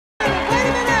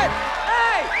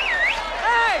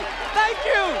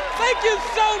Thank you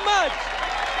so much.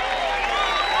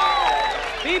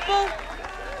 People,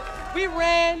 we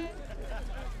ran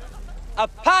a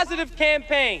positive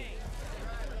campaign.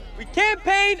 We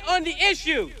campaigned on the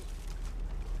issue.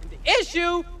 The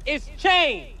issue is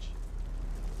change.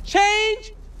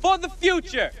 Change for the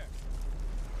future.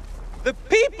 The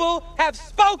people have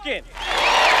spoken.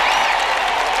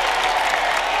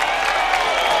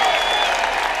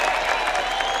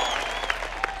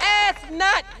 Ask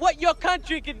not what your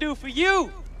country can do for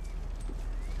you.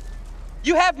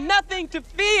 You have nothing to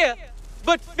fear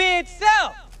but fear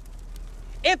itself.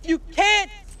 If you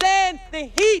can't stand the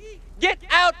heat, get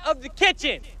out of the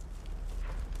kitchen.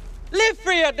 Live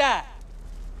free or die.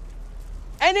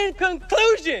 And in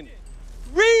conclusion,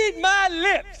 read my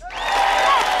lips.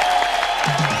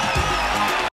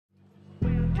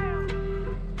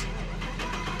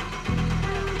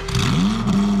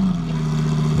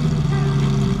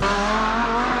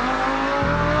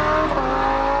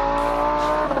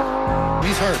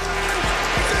 He's hurt.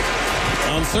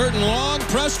 On third and long,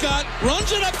 Prescott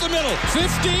runs it up the middle. 15,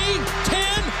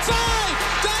 10,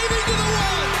 5, diving to the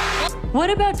one. What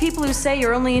about people who say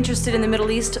you're only interested in the Middle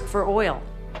East for oil?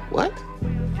 What?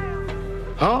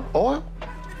 Huh? Oil?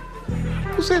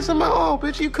 Who said something about oil,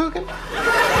 bitch? You cooking? Oh.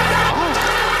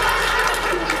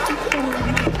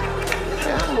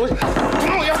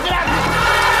 Come on, yo, get out of here.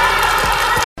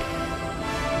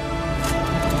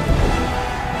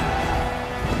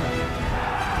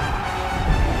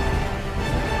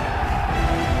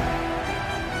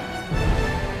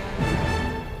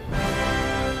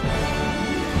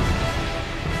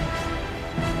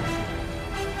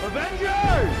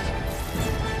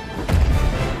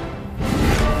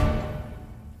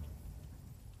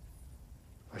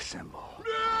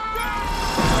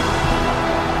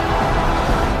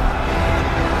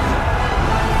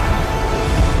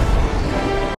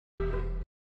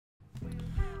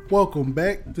 Welcome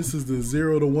back. This is the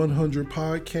 0 to 100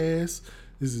 podcast.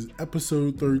 This is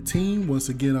episode 13. Once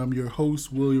again, I'm your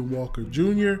host, William Walker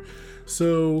Jr.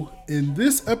 So in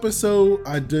this episode,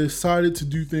 I decided to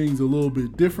do things a little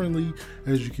bit differently.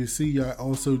 As you can see, I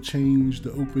also changed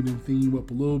the opening theme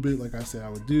up a little bit, like I said I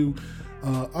would do.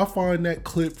 I find that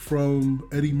clip from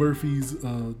Eddie Murphy's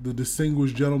The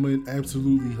Distinguished Gentleman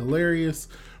absolutely hilarious,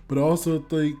 but I also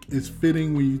think it's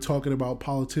fitting when you're talking about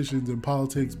politicians and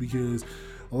politics, because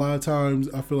a lot of times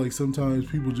I feel like sometimes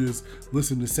people just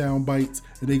listen to sound bites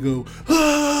and they go,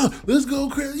 let's go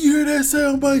crazy. You hear that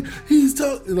sound bite? He's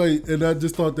talking like, and I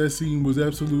just thought that scene was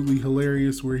absolutely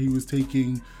hilarious where he was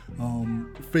taking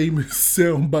famous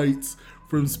sound bites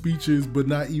from speeches, but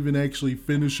not even actually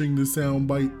finishing the sound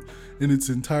bite in its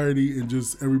entirety, and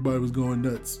just everybody was going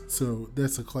nuts. So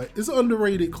that's it's an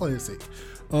underrated classic.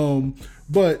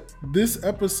 But this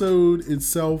episode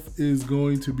itself is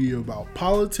going to be about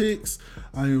politics.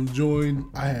 I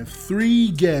have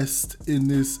 3 guests in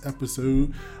this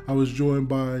episode. I was joined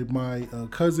by my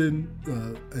cousin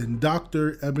and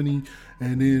Dr. Ebony,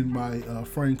 and then my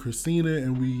friend Christina,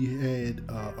 and we had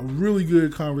a really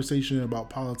good conversation about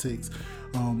politics.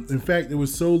 In fact, it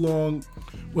was so long,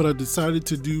 what I decided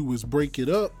to do was break it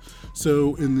up.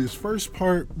 So in this first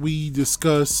part, we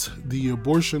discuss the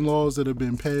abortion laws that have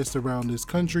been passed around this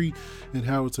country and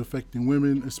how it's affecting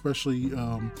women, especially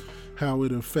how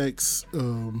it affects,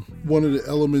 one of the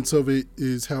elements of it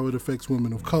is how it affects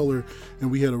women of color.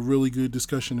 And we had a really good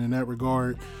discussion in that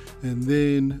regard. And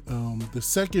then the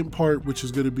second part, which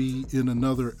is going to be in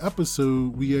another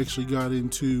episode, we actually got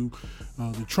into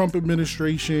the Trump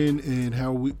administration and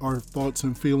how our thoughts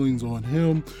and feelings on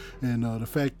him, and the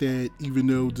fact that even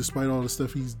though despite all the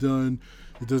stuff he's done,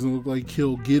 it doesn't look like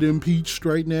he'll get impeached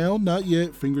right now. Not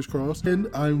yet, fingers crossed. And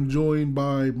I'm joined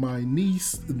by my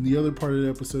niece. In the other part of the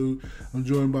episode, I'm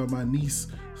joined by my niece,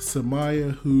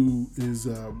 Samaya, who is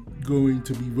going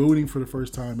to be voting for the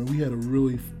first time. And we had a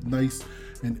really nice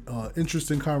and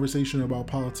interesting conversation about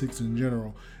politics in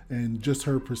general, and just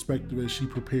her perspective as she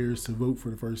prepares to vote for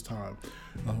the first time.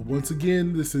 Once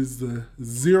again, this is the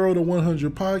 0 to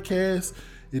 100 podcast.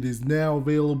 It is now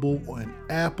available on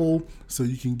Apple, so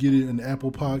you can get it in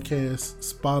Apple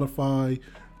Podcasts, Spotify,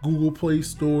 Google Play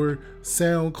Store,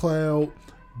 SoundCloud,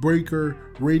 Breaker,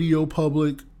 Radio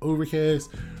Public,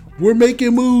 Overcast. We're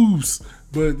making moves,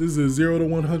 but this is a 0 to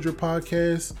 100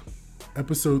 podcast,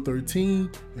 episode 13,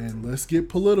 and let's get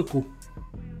political.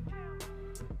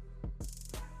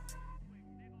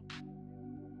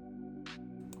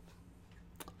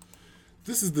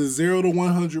 This is the 0 to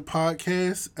 100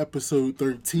 podcast, episode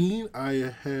 13.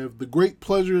 I have the great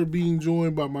pleasure of being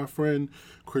joined by my friend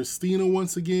Christina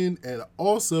once again, and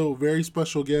also very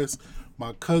special guest,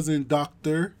 my cousin,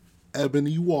 Dr.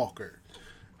 Ebony Walker.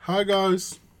 Hi,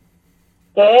 guys.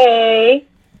 Hey.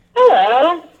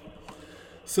 Hello.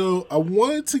 So I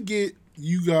wanted to get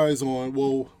you guys on.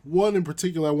 Well, one in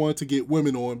particular, I wanted to get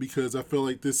women on because I feel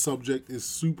like this subject is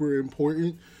super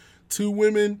important to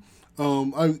women.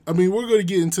 I mean, we're going to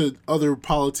get into other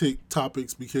politic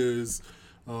topics because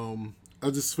I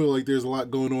just feel like there's a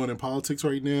lot going on in politics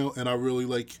right now, and I really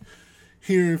like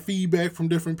hearing feedback from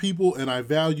different people, and I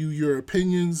value your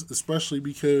opinions, especially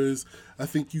because I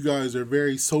think you guys are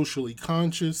very socially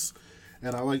conscious,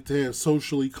 and I like to have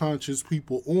socially conscious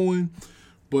people on.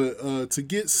 But to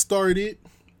get started,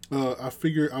 I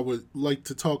figured I would like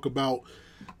to talk about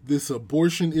this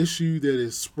abortion issue that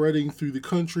is spreading through the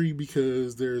country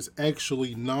because there's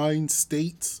actually 9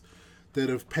 states that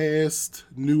have passed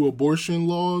new abortion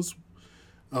laws,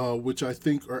 which I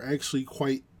think are actually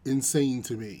quite insane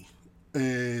to me.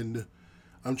 And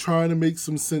I'm trying to make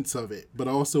some sense of it, but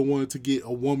I also wanted to get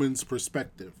a woman's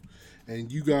perspective.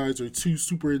 And you guys are 2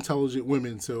 super intelligent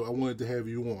women, so I wanted to have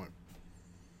you on.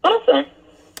 Awesome.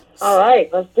 All right,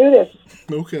 let's do this.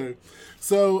 Okay.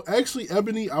 So, actually,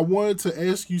 Ebony, I wanted to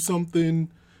ask you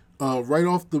something right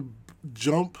off the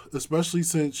jump, especially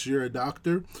since you're a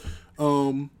doctor.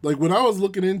 Like, when I was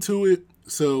looking into it,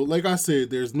 so, like I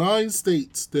said, there's 9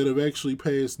 states that have actually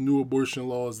passed new abortion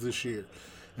laws this year.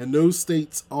 And those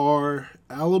states are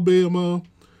Alabama,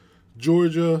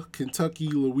 Georgia, Kentucky,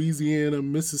 Louisiana,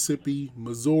 Mississippi,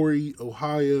 Missouri,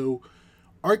 Ohio,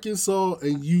 Arkansas,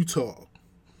 and Utah.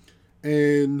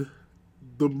 And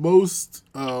the most,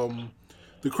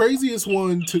 the craziest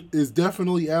one is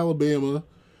definitely Alabama,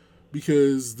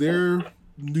 because their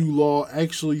new law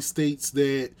actually states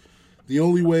that the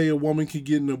only way a woman can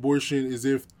get an abortion is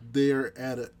if they're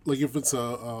at a, like if it's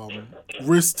a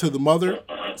risk to the mother.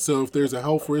 So if there's a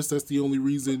health risk, that's the only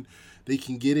reason they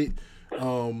can get it.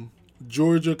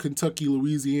 Georgia, Kentucky,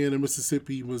 Louisiana,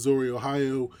 Mississippi, Missouri,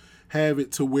 Ohio have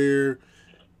it to where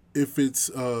if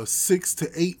it's 6 to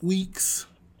 8 weeks,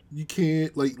 you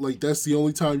can't, like that's the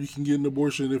only time you can get an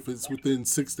abortion if it's within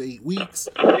 6 to 8 weeks.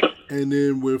 And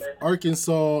then with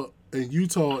Arkansas and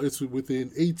Utah, it's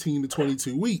within 18 to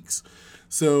 22 weeks.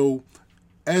 So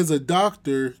as a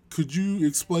doctor, could you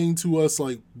explain to us,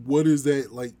 like, what is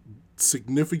that, like,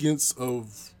 significance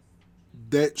of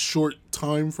that short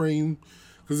time frame?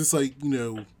 Because it's like,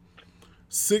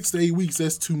 6 to 8 weeks,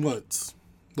 that's 2 months.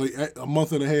 Like a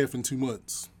month and a half and 2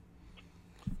 months.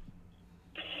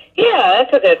 Yeah,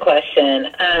 that's a good question.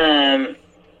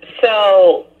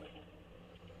 So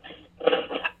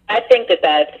I think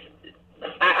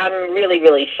I'm really,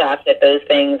 really shocked that those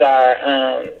things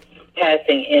are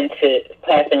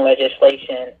passing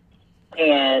legislation,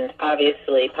 and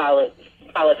obviously policy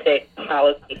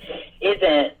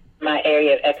isn't my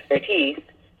area of expertise,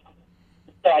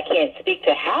 so I can't speak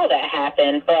to how that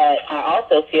happened, but I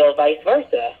also feel vice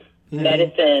versa. Mm-hmm.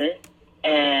 Medicine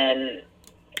and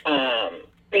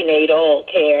prenatal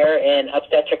care and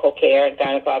obstetrical care and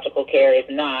gynecological care is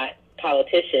not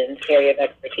politicians' area of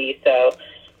expertise, so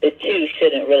the two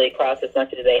shouldn't really cross as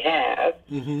much as they have.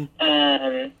 Mm-hmm.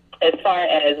 As far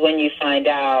as when you find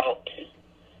out,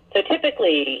 so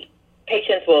typically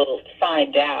patients will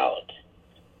find out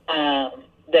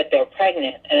that they're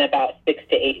pregnant in about 6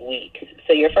 to 8 weeks.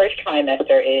 So your first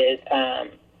trimester is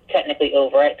technically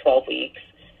over at 12 weeks.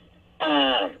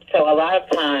 So a lot of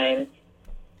times,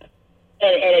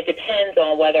 and it depends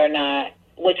on whether or not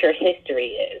what your history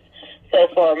is. So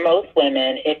for most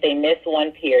women, if they miss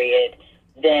one period,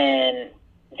 then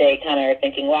they kind of are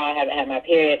thinking, well, I haven't had my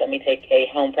period, let me take a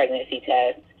home pregnancy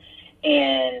test,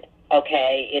 and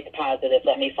okay, it's positive,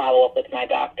 let me follow up with my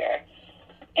doctor.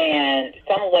 And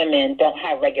some women don't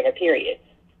have regular periods.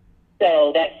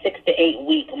 So that 6 to 8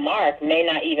 week mark may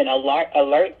not even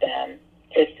alert them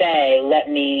to say, let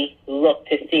me look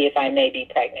to see if I may be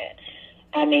pregnant.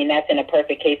 I mean, that's in a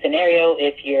perfect case scenario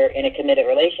if you're in a committed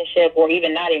relationship, or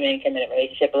even not even in a committed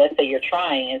relationship, but let's say you're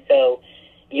trying, and so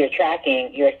you're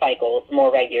tracking your cycles more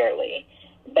regularly.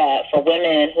 But for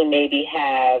women who maybe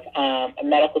have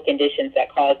medical conditions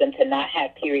that cause them to not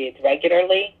have periods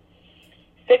regularly,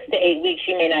 6 to 8 weeks,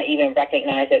 you may not even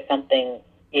recognize that something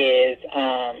is,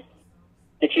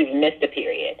 that you've missed a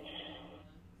period.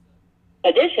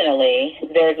 Additionally,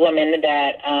 there's women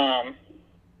that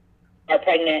are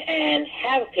pregnant and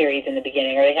have periods in the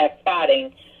beginning, or they have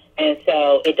spotting, and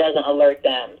so it doesn't alert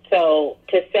them. So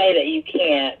to say that you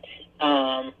can't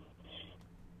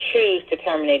choose to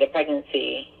terminate a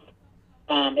pregnancy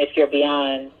if you're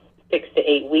beyond 6 to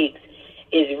 8 weeks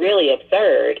is really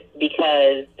absurd,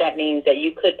 because that means that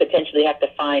you could potentially have to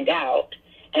find out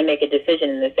and make a decision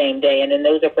in the same day, and then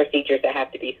those are procedures that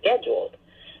have to be scheduled.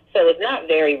 So it's not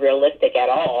very realistic at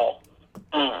all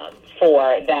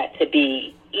for that to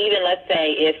be even let's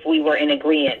say if we were in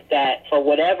agreement that for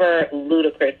whatever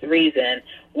ludicrous reason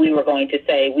we were going to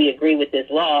say we agree with this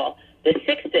law, the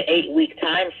 6 to 8 week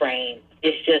time frame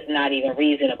is just not even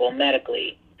reasonable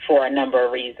medically for a number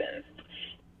of reasons.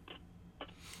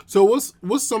 So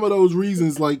what's some of those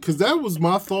reasons? Like, because that was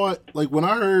my thought. Like when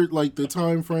I heard like the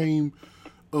time frame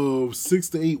of 6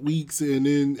 to 8 weeks, and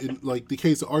then in like the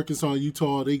case of Arkansas and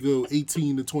Utah, they go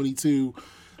 18 to 22.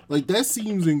 Like that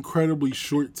seems incredibly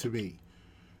short to me.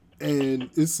 And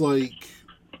it's like,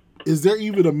 is there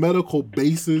even a medical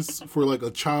basis for like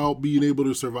a child being able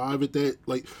to survive at that?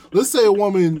 Like, let's say a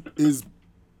woman is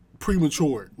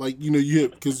premature, like, you know,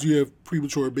 you have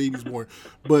premature babies born,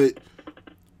 but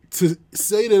to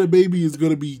say that a baby is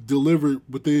going to be delivered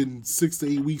within 6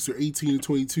 to 8 weeks or 18 to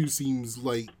 22 seems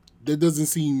like, that doesn't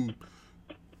seem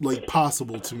like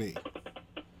possible to me.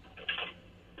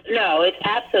 No, it's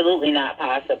absolutely not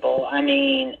possible. I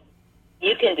mean,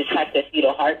 you can detect a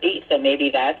fetal heartbeat, so maybe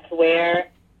that's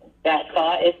where that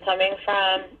thought is coming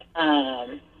from.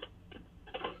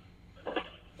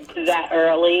 That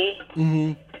early.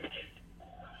 Mm-hmm.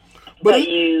 But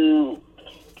you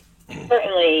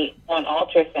certainly, on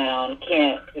ultrasound,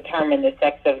 can't determine the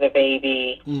sex of the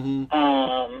baby.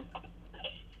 Mm-hmm.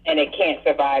 And it can't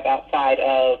survive outside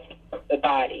of the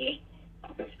body.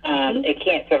 It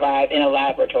can't survive in a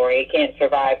laboratory. It can't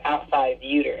survive outside the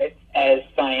uterus, as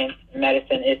science and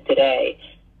medicine is today.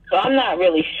 So I'm not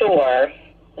really sure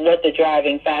what the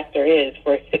driving factor is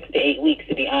for 6 to 8 weeks,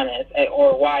 to be honest,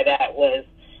 or why that was.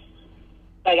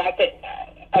 Like as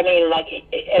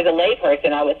a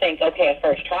layperson, I would think, okay, a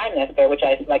first trimester, which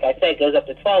like I said, goes up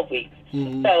to 12 weeks.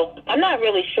 Mm-hmm. So I'm not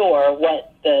really sure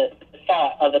what the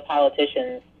thought of the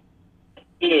politicians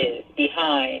is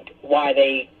behind why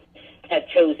they have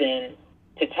chosen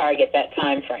to target that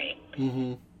time frame.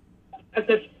 Mm-hmm.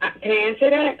 Can I answer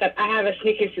that? Because I have a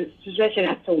sneaky suspicion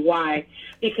as to why.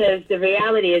 Because the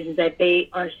reality is that they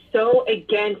are so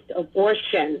against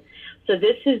abortion. So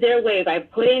this is their way, by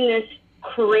putting this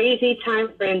crazy time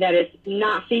frame that is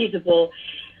not feasible,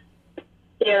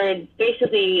 they're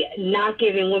basically not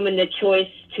giving women the choice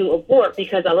to abort,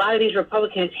 because a lot of these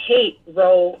Republicans hate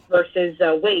Roe versus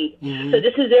Wade. Mm-hmm. So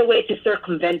this is their way to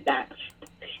circumvent that.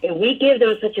 If we give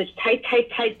them such a tight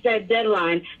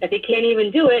deadline that they can't even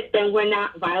do it, then we're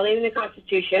not violating the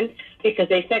Constitution, because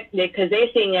they're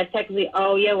saying that technically,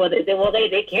 oh yeah,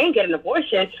 they can get an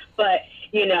abortion, but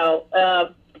you know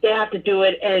they have to do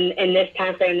it in this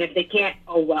time frame. And if they can't,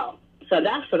 oh well. So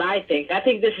that's what I think. I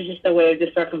think this is just a way of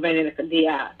just circumventing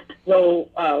the Roe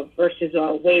versus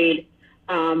Wade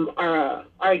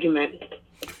argument.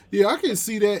 Yeah, I can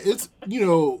see that. It's, you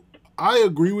know, I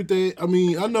agree with that. I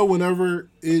mean, I know whenever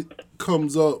it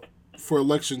comes up for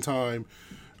election time,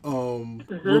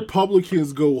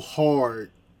 Republicans go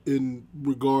hard in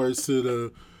regards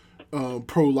to the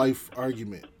pro-life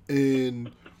argument. And,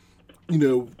 you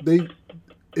know,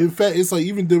 in fact, it's like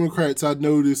even Democrats, I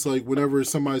notice, like, whenever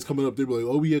somebody's coming up, they're like,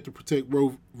 oh, we have to protect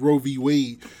Roe v.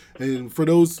 Wade. And for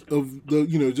those of the,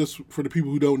 you know, just for the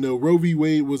people who don't know, Roe v.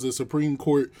 Wade was a Supreme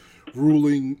Court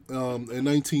ruling in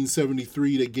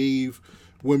 1973 that gave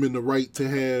women the right to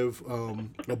have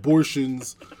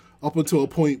abortions up until a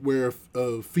point where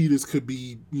a fetus could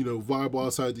be, you know, viable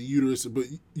outside the uterus. But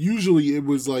usually it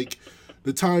was like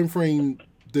the time frame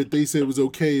that they said was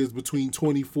okay is between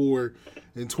 24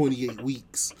 and 28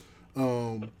 weeks.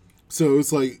 So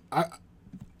it's like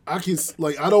I can,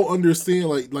 like, I don't understand,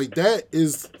 like that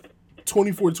is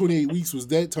 24 to 28 weeks was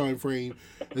that time frame.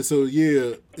 And so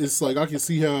yeah, it's like I can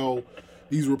see how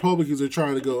these Republicans are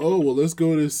trying to go, oh well, let's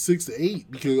go to 6 to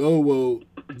 8 because oh well,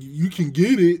 you can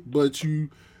get it, but you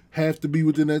have to be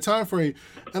within that time frame.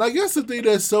 And I guess the thing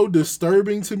that's so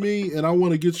disturbing to me, and I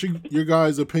want to get your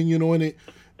guys' opinion on it,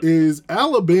 is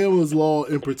Alabama's law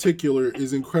in particular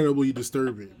is incredibly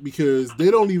disturbing because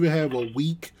they don't even have a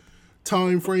week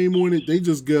time frame on it. They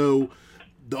just go,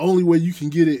 the only way you can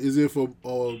get it is if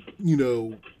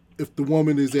if the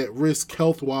woman is at risk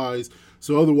health wise,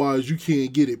 so otherwise you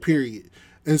can't get it, period.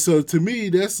 And so to me,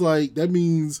 that's like, that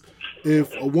means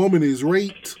if a woman is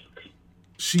raped,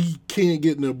 she can't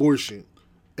get an abortion.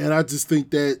 And I just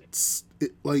think that's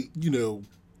like, you know,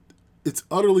 it's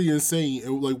utterly insane.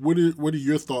 And like, what are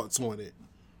your thoughts on it?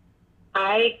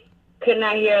 I could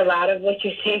not hear a lot of what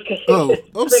you're saying.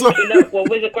 I'm sorry. What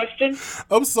was the question?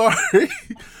 I'm sorry.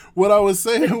 What I was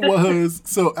saying was,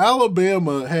 so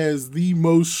Alabama has the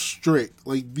most strict,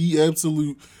 like the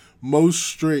absolute most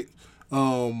strict,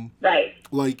 right,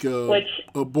 like which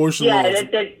abortion laws.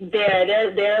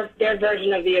 Their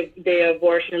version of the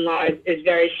abortion law is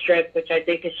very strict, which I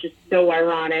think is just so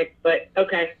ironic. But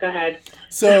okay, go ahead.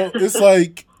 So it's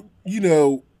like, you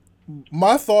know,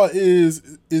 my thought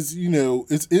is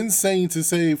it's insane to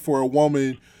say for a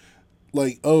woman,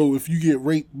 like, oh, if you get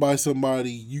raped by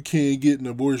somebody, you can't get an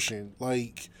abortion.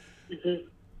 Like,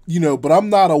 but I'm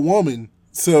not a woman.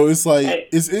 So it's like,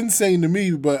 it's insane to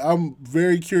me, but I'm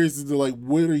very curious as to, like,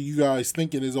 what are you guys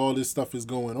thinking as all this stuff is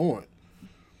going on?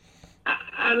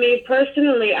 I mean,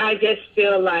 personally, I just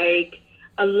feel like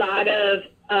a lot of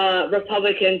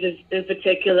Republicans in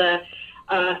particular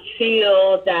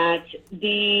feel that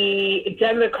the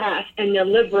Democrats and the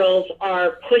liberals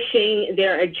are pushing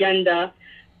their agenda,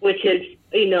 which is,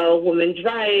 women's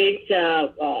rights,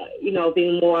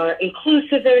 being more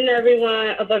inclusive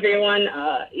of everyone,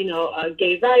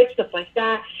 gay rights, stuff like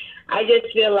that. I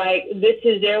just feel like this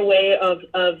is their way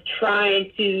of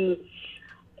trying to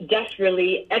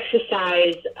desperately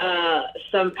exercise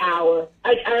some power.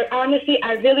 I honestly,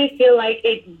 I really feel like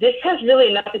this has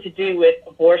really nothing to do with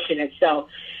abortion itself.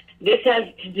 This has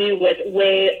to do with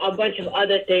a bunch of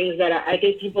other things that I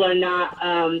think people are not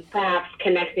perhaps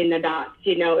connecting the dots.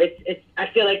 I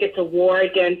feel like it's a war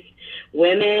against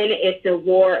women. It's a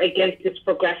war against this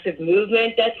progressive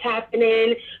movement that's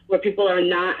happening, where people are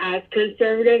not as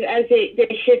conservative as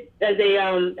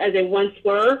they once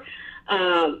were.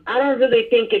 I don't really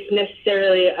think it's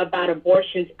necessarily about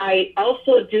abortions. I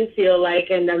also do feel like,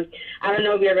 and I don't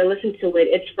know if you ever listened to it,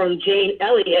 it's from Jane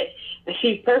Elliott, and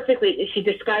she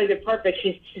described it perfect.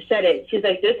 She said it. She's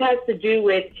like, this has to do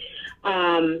with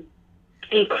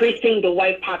increasing the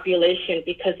white population,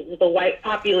 because the white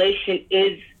population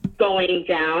is going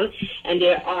down, and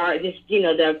there are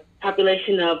the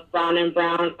population of brown and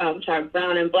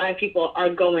black people are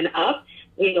going up.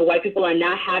 White people are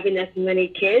not having as many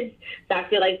kids. So I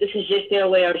feel like this is just their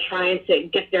way of trying to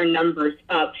get their numbers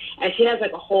up. And she has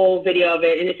like a whole video of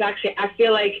it. And it's actually, I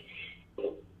feel like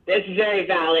it's very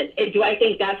valid. Do I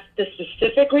think that's the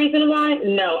specific reason why?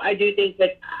 No, I do think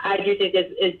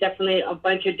there's definitely a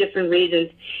bunch of different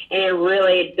reasons. And it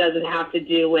really doesn't have to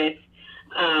do with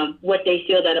what they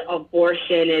feel that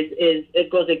abortion is it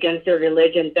goes against their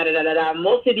religion,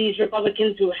 Most of these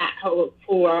Republicans who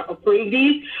approve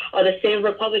these are the same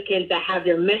Republicans that have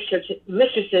their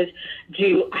mistresses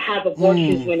do have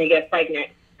abortions when they get pregnant,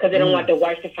 because they don't want their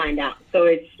wives to find out. So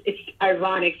it's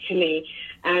ironic to me,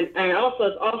 and also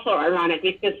it's also ironic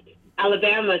because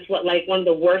Alabama is one of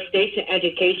the worst states in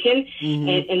education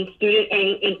and student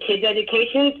and kids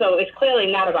education. So it's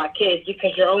clearly not about kids,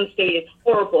 because your own state is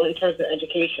horrible in terms of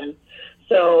education.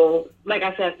 So, like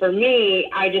I said, for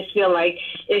me, I just feel like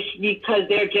it's because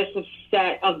they're just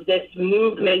upset of this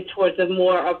movement towards a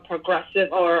more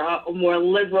progressive or a more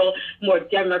liberal, more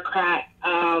Democrat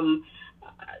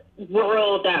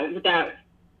world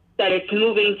that it's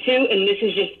moving to, and this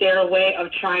is just their way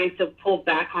of trying to pull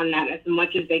back on that as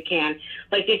much as they can.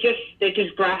 Like they're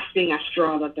just grasping at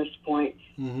straws at this point.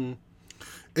 Mm-hmm.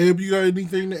 Abe, you got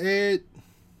anything to add?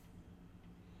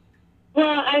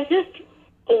 Well,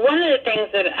 one of the things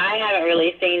that I haven't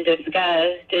really seen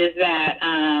discussed is that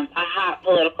a hot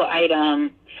political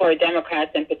item for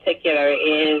Democrats in particular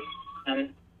is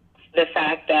the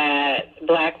fact that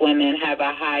black women have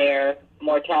a higher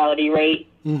mortality rate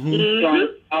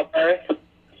during childbirth.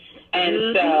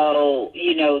 And so,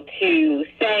 to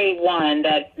say, one,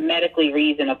 that medically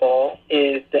reasonable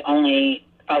is the only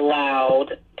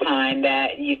allowed time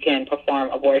that you can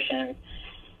perform abortions.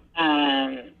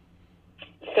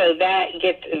 So that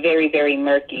gets very, very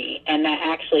murky, and that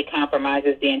actually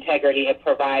compromises the integrity of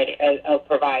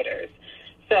providers.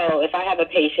 So if I have a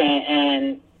patient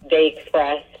and they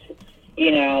express,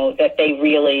 that they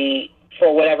really,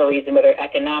 for whatever reason, whether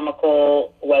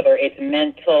economical, whether it's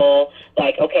mental,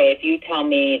 like, okay, if you tell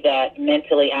me that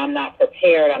mentally I'm not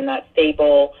prepared, I'm not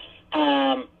stable,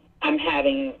 I'm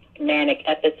having manic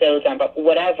episodes,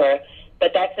 whatever,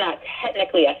 but that's not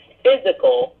technically a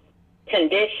physical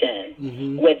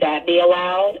condition, would that be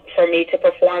allowed for me to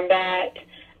perform that?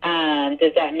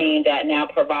 Does that mean that now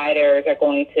providers are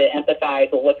going to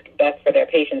empathize with what's best for their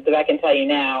patients? Because I can tell you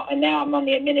now, and now I'm on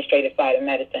the administrative side of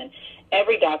medicine,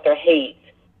 every doctor hates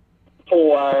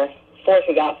for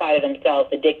forces outside of themselves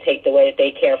to dictate the way that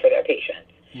they care for their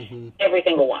patients. Every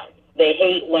single one. They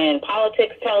hate when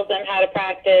politics tells them how to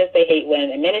practice. They hate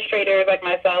when administrators like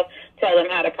myself tell them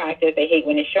how to practice. They hate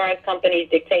when insurance companies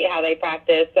dictate how they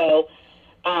practice. So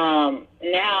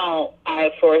now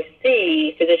I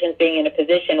foresee physicians being in a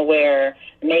position where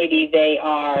maybe they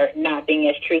are not being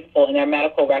as truthful in their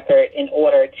medical record in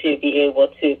order to be able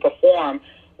to perform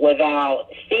without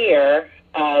fear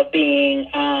of being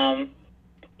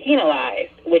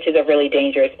penalized, which is a really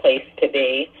dangerous place to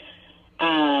be.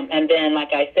 And then,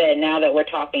 like I said, now that we're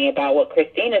talking about what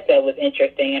Christina said was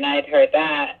interesting, and I had heard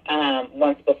that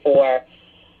once before,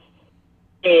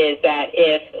 is that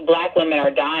if black women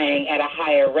are dying at a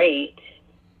higher rate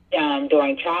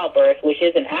during childbirth, which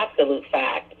is an absolute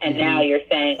fact, and now you're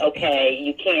saying, okay,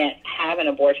 you can't have an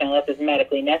abortion unless it's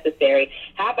medically necessary,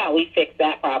 how about we fix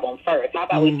that problem first? How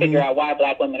about we figure out why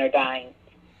black women are dying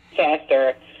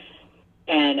faster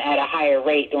and at a higher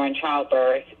rate during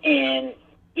childbirth in,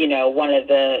 you know, one of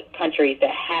the countries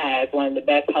that has one of the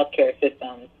best healthcare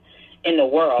systems in the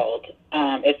world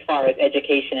as far as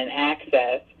education and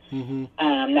access.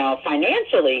 Now,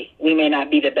 financially, we may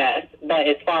not be the best, but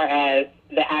as far as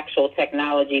the actual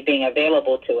technology being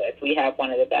available to us, we have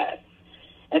one of the best.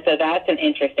 And so that's an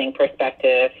interesting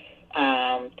perspective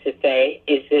to say,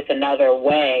 is this another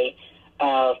way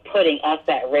of putting us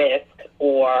at risk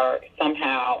or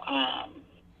somehow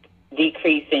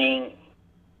decreasing,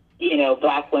 you know,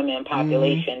 black women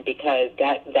population, because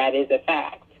that is a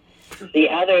fact. The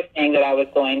other thing that I was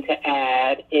going to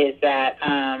add is that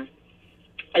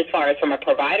as far as from a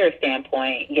provider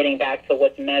standpoint, getting back to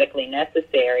what's medically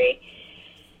necessary,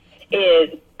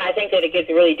 is I think that it gets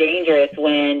really dangerous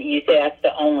when you say that's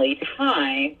the only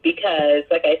time, because,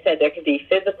 like I said, there can be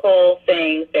physical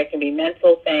things, there can be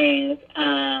mental things,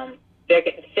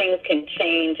 things can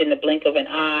change in the blink of an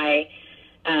eye.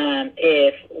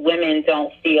 If women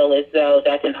don't feel as though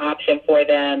that's an option for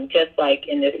them, just like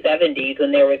in the 70s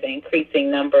when there was an increasing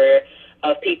number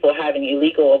of people having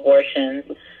illegal abortions,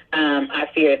 I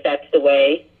fear if that's the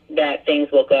way that things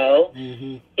will go,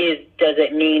 does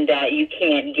it mean that you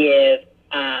can't give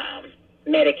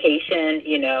medication,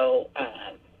 you know,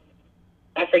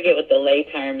 I forget what the lay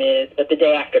term is, but the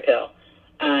day after pill.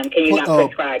 Can you not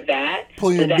prescribe that?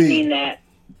 Does that mean that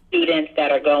students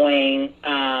that are going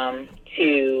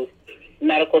to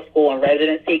medical school and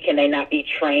residency, can they not be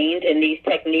trained in these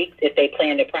techniques if they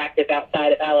plan to practice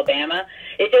outside of Alabama?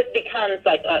 It just becomes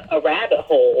like a rabbit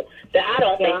hole that I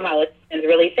don't think politicians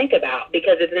really think about,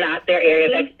 because it's not their area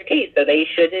of expertise. So they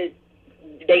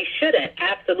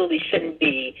absolutely shouldn't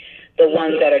be the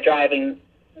ones that are driving,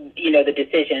 you know, the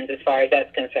decisions as far as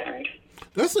that's concerned.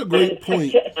 That's a great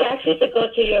point. Actually, to go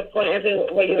to your point,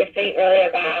 what you were saying earlier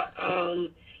about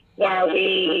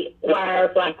why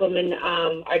black women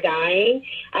are dying,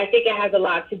 I think it has a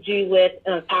lot to do with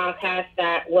a podcast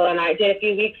that Will and I did a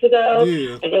few weeks ago.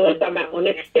 And it was on my own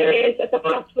experience at the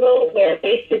hospital, where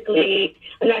basically,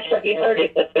 I'm not sure if you heard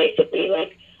it, but basically,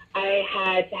 like, I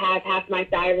had to have half my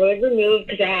thyroid removed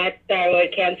because I had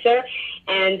thyroid cancer,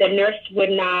 and the nurse would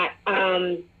not,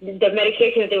 the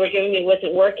medication that they were giving me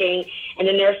wasn't working, and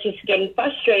the nurse was getting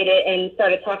frustrated and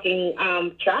started talking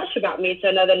trash about me to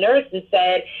another nurse and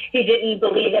said he didn't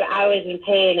believe that I was in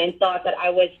pain and thought that I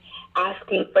was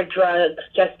asking for drugs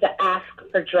just to ask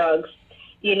for drugs.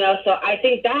 You know, so I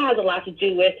think that has a lot to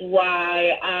do with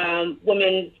why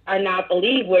women are not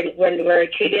believed. We're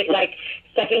treated like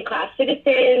second-class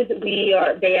citizens.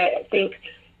 I think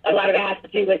a lot of it has to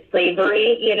do with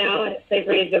slavery. You know,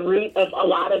 slavery is the root of a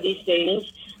lot of these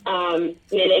things.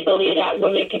 They believe that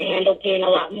women can handle pain a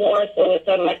lot more. So it's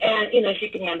sort of like, you know, she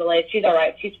can handle it. She's all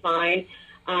right. She's fine.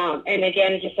 And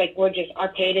again, it's just like our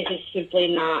pain is just simply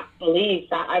not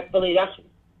believed. I believe that's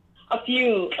a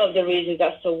few of the reasons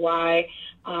as to why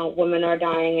women are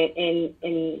dying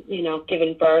in you know,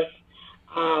 giving birth.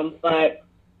 But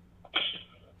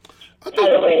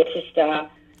either way, it's just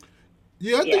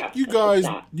I think you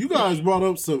guys brought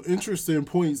up some interesting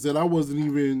points that I wasn't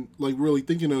even like really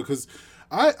thinking of, because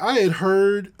I had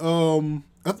heard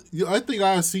I think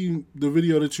I had seen the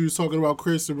video that you was talking about,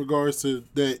 Chris, in regards to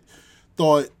that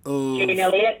thought of Jane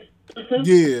Elliott.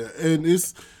 Yeah, and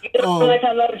it's how much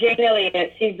I love Jane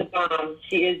Elliott. She's the bomb.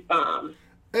 She is bomb.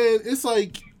 And it's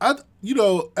like,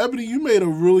 Ebony, you made a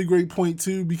really great point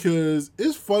too, because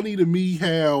it's funny to me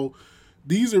how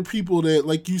these are people that,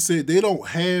 like you said, they don't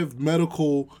have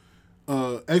medical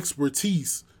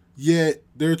expertise, yet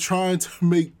they're trying to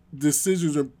make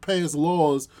decisions or pass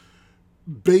laws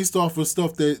based off of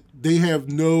stuff that they have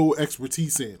no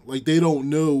expertise in. Like, they don't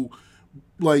know,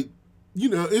 like, you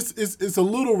know, it's a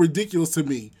little ridiculous to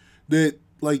me that,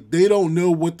 like, they don't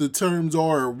know what the terms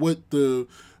are or what the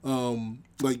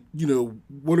like, you know,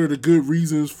 what are the good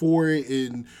reasons for it,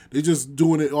 and they're just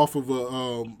doing it off of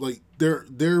a like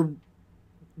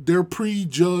their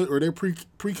prejudged or their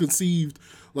preconceived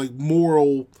like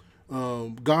moral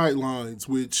guidelines,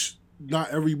 which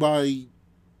not everybody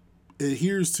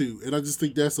adheres to, and I just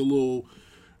think that's a little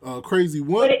crazy.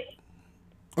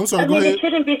 I'm sorry. Go ahead. It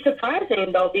shouldn't be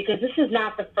surprising though, because this is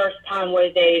not the first time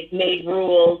where they've made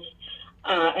rules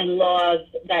and laws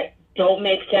that don't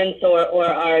make sense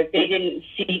or they didn't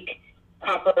seek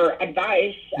proper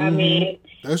advice. I mean,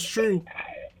 that's true.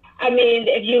 I mean,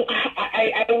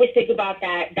 I always think about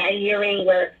that hearing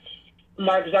where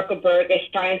Mark Zuckerberg is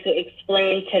trying to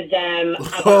explain to them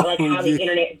about like how the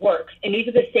internet works. And these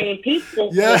are the same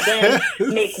people who then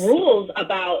make rules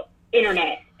about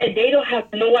internet. And they don't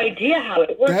have no idea how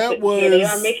it works. They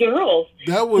are making rules.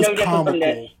 That was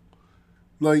comical.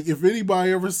 Like, if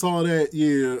anybody ever saw that,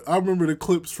 I remember the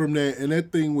clips from that, and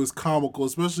that thing was comical,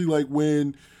 especially like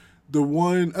when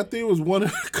I think it was one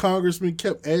of the congressmen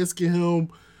kept asking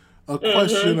him a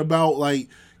question about, like,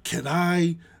 can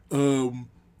I,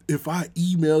 if I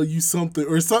email you something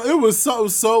or something, it was something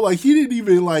so, like, he didn't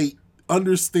even, like,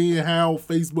 understand how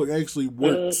Facebook actually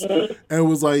works. And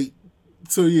was like,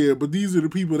 so but these are the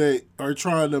people that are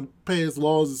trying to pass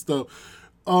laws and stuff.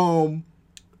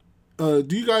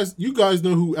 Do you guys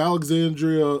know who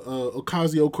Alexandria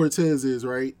Ocasio-Cortez is,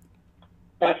 right?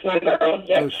 That's my girl.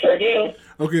 Yep, sure do.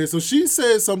 Okay, so she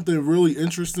said something really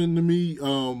interesting to me.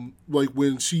 Like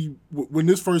when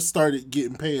this first started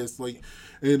getting passed, like,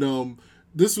 and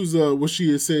this was what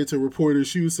she had said to reporters.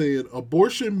 She was saying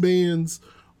abortion bans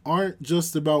aren't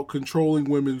just about controlling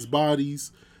women's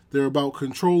bodies; they're about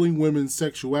controlling women's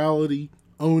sexuality,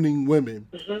 owning women.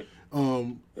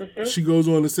 She goes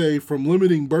on to say, from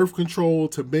limiting birth control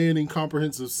to banning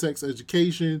comprehensive sex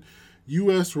education,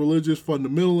 U.S. religious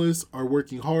fundamentalists are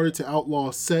working hard to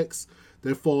outlaw sex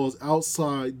that falls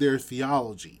outside their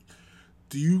theology.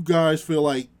 Do you guys feel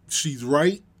like she's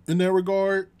right in that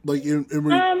regard? Like,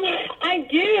 I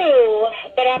do,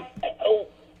 but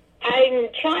I'm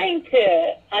trying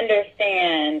to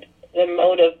understand the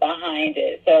motive behind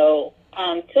it. So,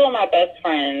 two of my best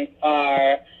friends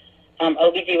are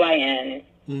OBGYNs,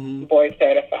 board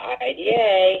certified,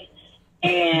 yay.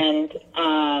 And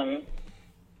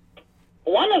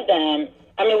one of them,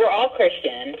 I mean, we're all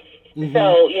Christians.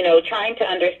 So, trying to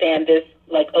understand this,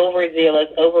 like, overzealous,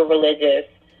 over-religious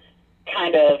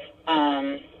kind of,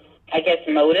 I guess,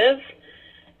 motive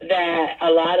that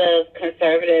a lot of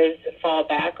conservatives fall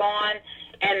back on.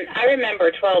 And I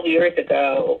remember 12 years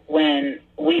ago when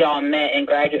we all met in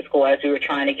graduate school as we were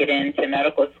trying to get into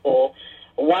medical school,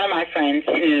 one of my friends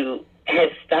who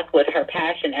has stuck with her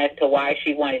passion as to why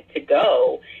she wanted to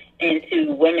go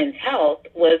into women's health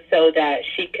was so that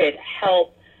she could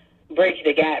help bridge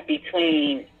the gap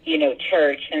between,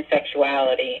 church and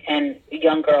sexuality and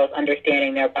young girls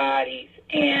understanding their bodies.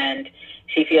 And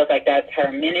she feels like that's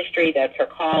her ministry, that's her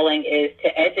calling, is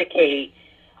to educate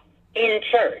in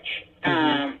church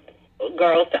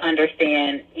girls to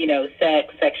understand,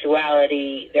 sex,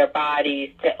 sexuality, their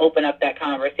bodies, to open up that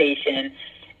conversation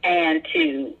and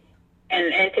to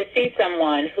see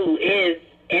someone who is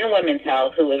in women's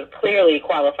health, who is clearly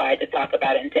qualified to talk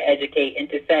about it and to educate and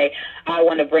to say, I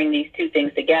want to bring these two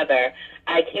things together.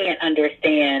 I can't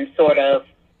understand sort of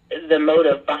the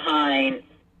motive behind,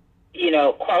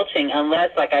 quelching, unless,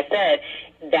 like I said,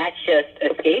 that's just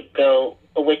a scapegoat,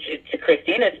 which, to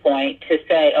Christina's point, to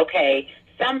say, okay,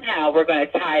 somehow we're going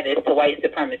to tie this to white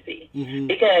supremacy.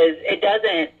 Because it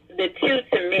doesn't, the two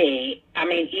to me, I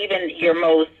mean, even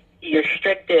your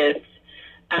strictest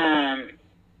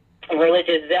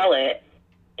religious zealot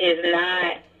is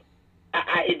not,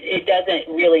 it doesn't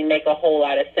really make a whole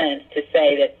lot of sense to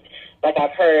say that, like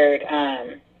I've heard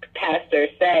pastors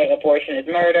say abortion is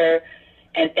murder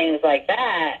and things like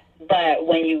that, but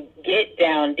when you get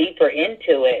down deeper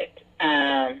into it,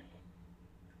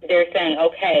 they're saying,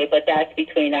 okay, but that's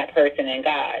between that person and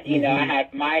God. I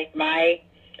have my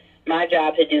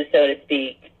job to do, so to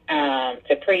speak,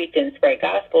 to preach and spread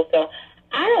gospel. So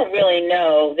I don't really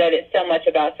know that it's so much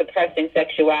about suppressing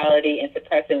sexuality and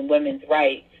suppressing women's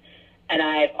rights. And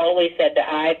I've always said that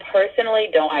I personally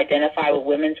don't identify with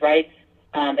women's rights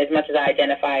as much as I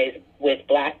identify with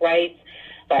black rights.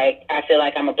 Like, I feel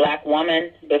like I'm a black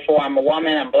woman. Before I'm a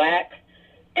woman, I'm black.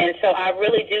 And so I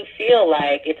really do feel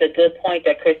like it's a good point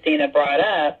that Christina brought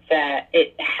up, that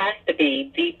it has to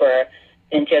be deeper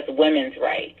than just women's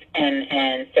rights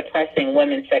and suppressing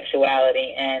women's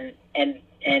sexuality and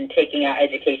taking out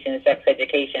education, sex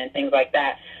education, and things like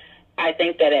that. I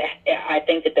think that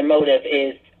the motive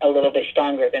is a little bit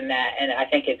stronger than that, and I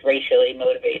think it's racially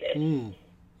motivated.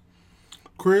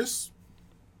 Chris?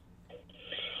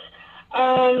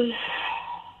 I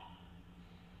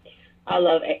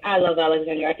love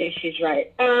Alexandria. I think she's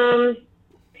right.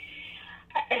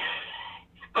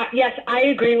 Yes, I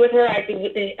agree with her. I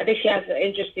think she has an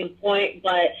interesting point,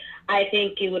 but I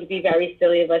think it would be very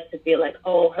silly of us to be like,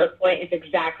 oh, her point is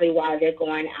exactly why they're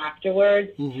going afterwards.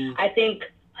 I think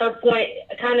her point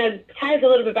kind of ties a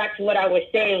little bit back to what I was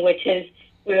saying, which is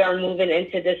we are moving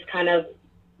into this kind of,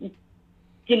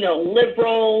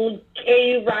 liberal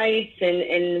gay rights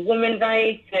and women's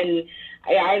rights. And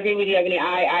I agree with you, Ebony.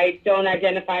 I don't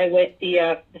identify with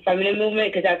the feminine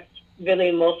movement because that's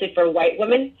really mostly for white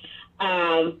women.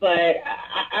 But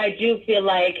I do feel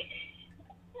like,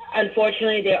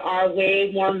 unfortunately, there are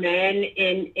way more men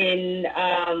in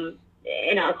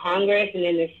our Congress and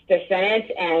in the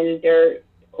Senate, and they're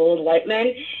old white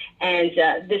men. And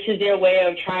this is their way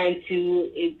of trying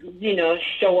to,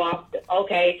 show off,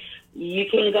 okay, you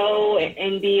can go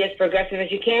and be as progressive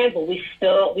as you can, but we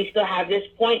still have this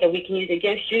point that we can use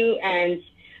against you. And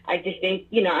I just think,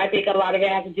 I think a lot of it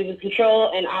has to do with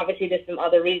control, and obviously there's some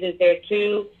other reasons there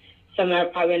too. Some that are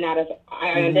probably not as,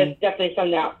 there's definitely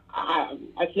some that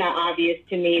it's not obvious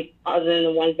to me other than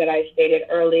the ones that I stated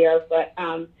earlier. But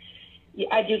I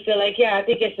do feel like, I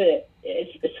think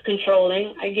it's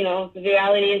controlling. The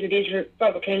reality is that these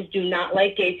Republicans do not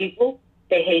like gay people.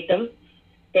 They hate them.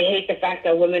 They hate the fact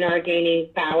that women are gaining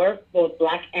power, both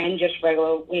black and just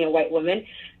regular, white women.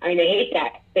 They hate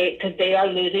that because they are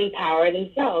losing power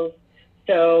themselves.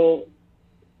 So,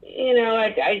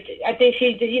 I think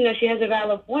she has a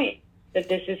valid point that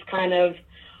this is kind of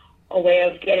a way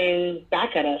of getting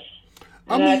back at us.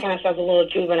 I know that kind of sounds a little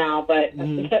juvenile, but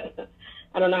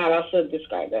I don't know how else to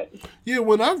describe it. Yeah,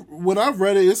 when I've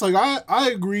read it, it's like I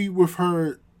agree with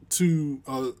her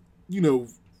to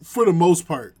for the most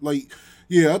part. Like,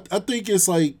 yeah, I think it's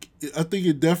like, I think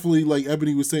it definitely, like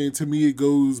Ebony was saying, to me it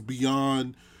goes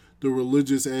beyond the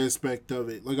religious aspect of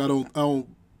it. Like, I don't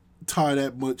tie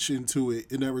that much into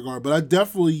it in that regard. But I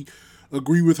definitely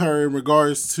agree with her in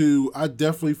regards to, I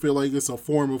definitely feel like it's a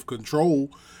form of control.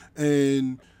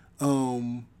 And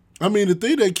the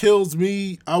thing that kills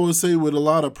me, I would say, with a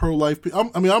lot of pro-life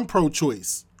people, I'm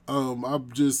pro-choice. And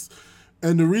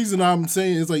the reason I'm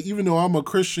saying is, like, even though I'm a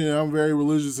Christian, I'm very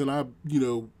religious, and I,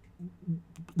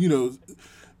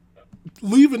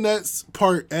 leaving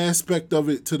that aspect of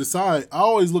it to the side, I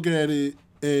always look at it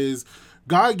as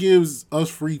God gives us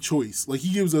free choice. Like,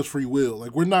 he gives us free will.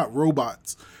 Like, we're not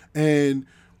robots. And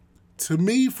to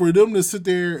me, for them to sit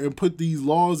there and put these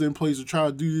laws in place to try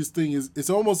to do this thing, it's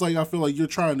almost like I feel like you're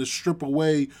trying to strip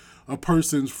away a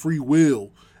person's free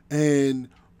will. And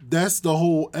that's the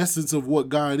whole essence of what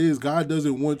God is. God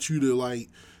doesn't want you to, like,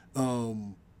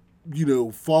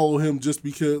 follow him just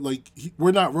because, like,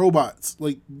 we're not robots.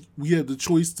 Like, we have the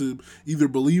choice to either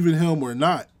believe in him or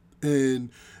not.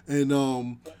 And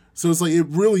so it's like, it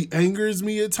really angers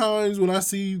me at times when I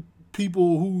see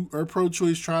people who are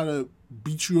pro-choice try to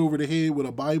beat you over the head with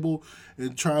a Bible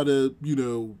and try to,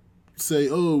 say,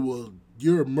 oh, well,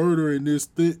 you're murdering this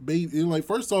baby. And, like,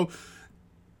 first off,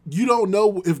 you don't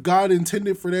know if God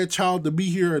intended for that child to be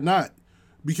here or not,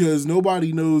 because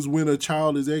nobody knows when a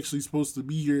child is actually supposed to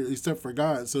be here except for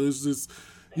God. So it's just,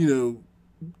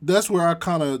 that's where I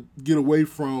kind of get away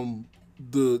from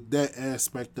that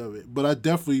aspect of it. But I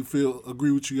definitely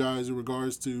agree with you guys in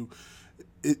regards to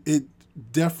it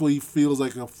definitely feels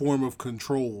like a form of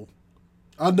control.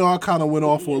 I know I kind of went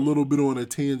off for a little bit on a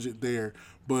tangent there,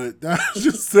 but that's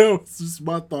just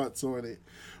my thoughts on it.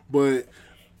 But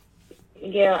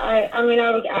yeah,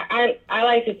 I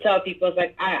like to tell people, it's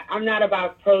like, I'm not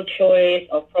about pro-choice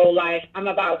or pro-life. I'm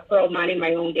about minding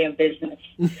my own damn business.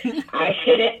 I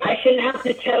shouldn't have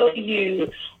to tell you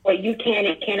what you can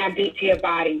and cannot do to your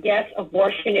body. Yes,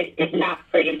 abortion is not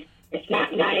pretty. It's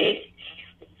not nice.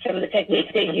 Some of the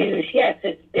techniques they use, yes,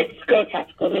 it's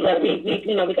grotesque.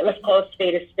 Let's call it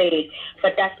spade a spade.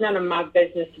 But that's none of my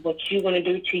business what you want to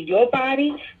do to your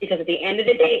body, because at the end of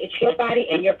the day, it's your body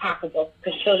and your pocketbook,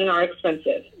 because children are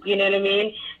expensive. You know what I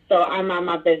mean? So I'm on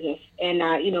my business. And,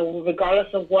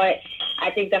 regardless of what, I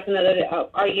think that's another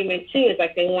argument, too, is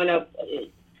like they want to,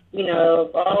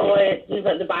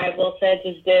 what the Bible says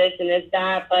is this and is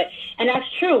that. And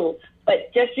that's true.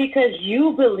 But just because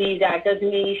you believe that doesn't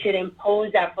mean you should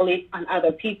impose that belief on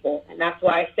other people. And that's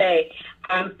why I say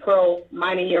I'm pro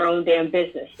minding your own damn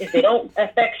business. If it don't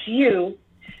affect you,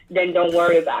 then don't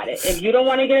worry about it. If you don't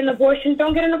want to get an abortion,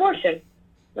 don't get an abortion.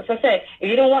 That's what I said. If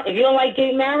you don't like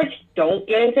gay marriage, don't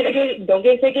get into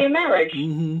gay marriage.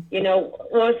 Mm-hmm.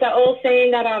 What's that old saying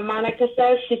that Monica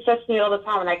says? She says to me all the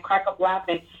time, and I crack up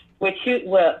laughing. What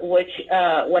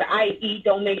I eat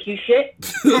don't make you shit.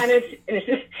 And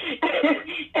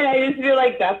I just feel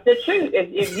like that's the truth.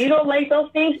 If you don't like those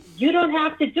things, you don't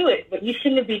have to do it. But you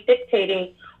shouldn't be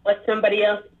dictating what somebody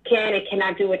else can and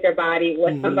cannot do with their body,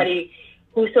 who somebody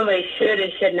should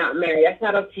and should not marry. That's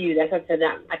not up to you. That's up to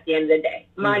them at the end of the day.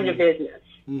 Mind your business.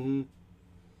 Mm-hmm.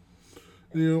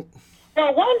 Yeah.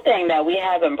 So one thing that we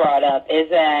haven't brought up is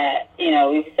that,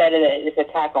 we've said that it's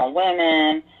attack on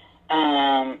women.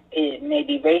 It may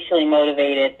be racially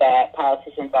motivated, that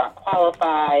politicians aren't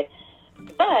qualified.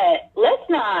 But let's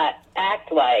not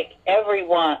act like every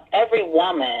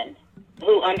woman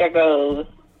who undergoes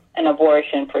an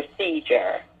abortion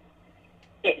procedure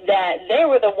that they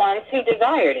were the ones who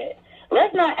desired it.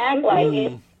 Let's not act like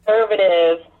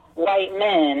conservative white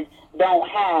men don't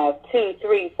have 2,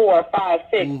 3, 4, 5,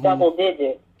 6 double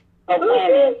digits of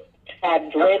women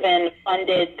have driven,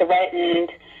 funded, threatened,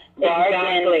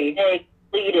 bargained,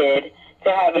 pleaded to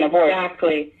have an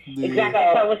abortion. Exactly.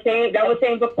 So I was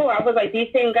saying before. I was like,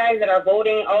 these same guys that are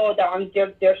voting,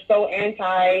 they're so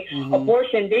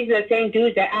anti-abortion. These are the same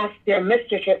dudes that ask their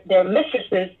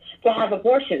mistresses to have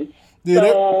abortions.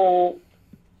 So,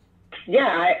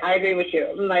 I agree with you.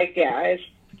 I'm like, I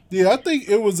think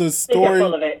it was a story.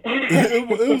 Full of it.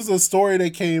 It was a story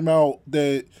that came out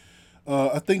that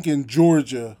I think in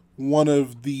Georgia, one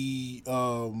of the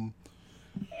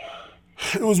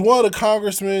it was one of the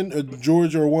congressmen in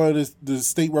Georgia, or one of the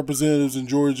state representatives in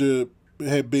Georgia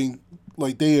had been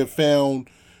like, they had found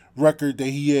record that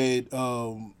he had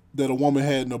that a woman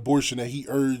had an abortion, that he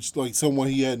urged, like someone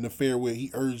he had an affair with,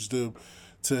 he urged them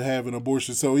to have an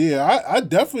abortion. So I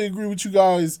definitely agree with you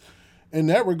guys in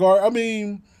that regard. I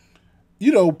mean,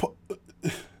 you know,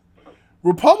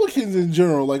 Republicans in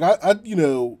general, like I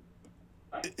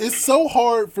it's so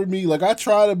hard for me. Like, I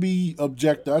try to be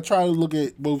objective. I try to look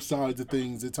at both sides of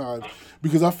things at times,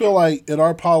 because I feel like in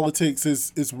our politics,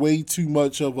 it's way too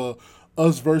much of a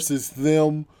us versus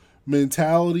them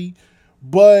mentality.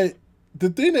 But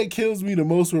the thing that kills me the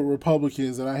most with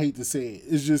Republicans, and I hate to say it,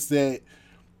 is just that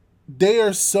they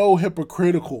are so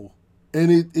hypocritical, and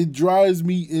it drives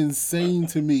me insane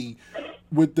to me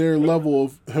with their level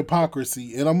of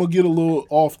hypocrisy. And I'm going to get a little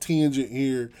off tangent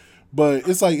here, but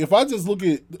it's like, if I just look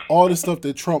at all the stuff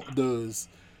that Trump does,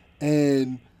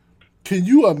 and can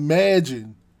you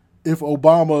imagine if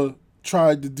Obama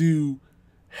tried to do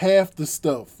half the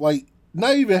stuff, like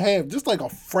not even half, just like a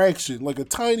fraction, like a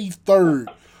tiny third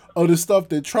of the stuff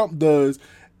that Trump does,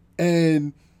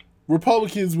 and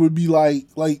Republicans would be like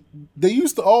they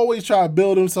used to always try to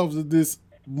build themselves as this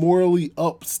morally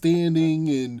upstanding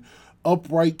and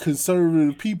upright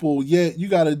conservative people, yet you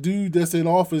got a dude that's in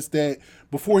office that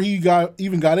before he got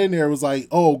in there was like,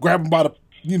 oh, grab him by the,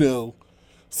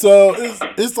 so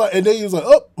it's like, and then he was like,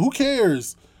 oh, who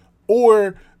cares?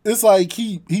 Or it's like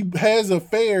he has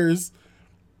affairs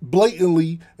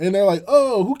blatantly, and they're like,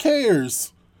 oh, who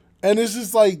cares? And it's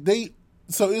just like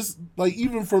so it's like,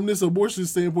 even from this abortion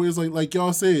standpoint, it's like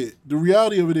y'all said, the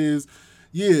reality of it is,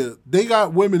 they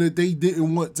got women that they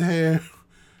didn't want to have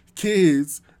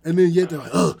kids, and then yet they're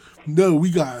like, oh, no, we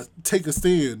gotta take a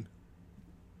stand.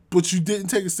 But you didn't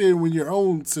take a stand in your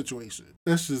own situation.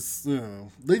 That's just,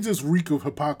 they just reek of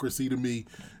hypocrisy to me.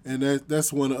 And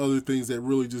that's one of the other things that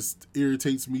really just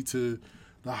irritates me to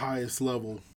the highest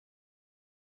level.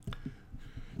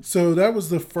 So that was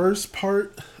the first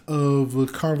part of a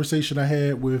conversation I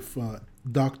had with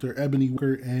Dr. Ebony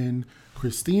Walker and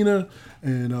Christina.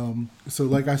 And so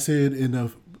like I said, in a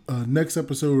next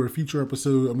episode or a future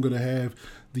episode, I'm going to have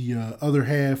the other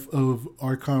half of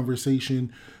our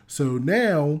conversation. So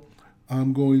now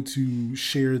I'm going to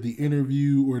share the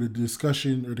interview or the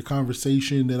discussion or the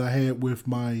conversation that I had with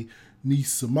my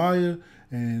niece Samaya,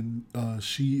 and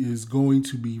she is going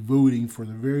to be voting for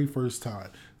the very first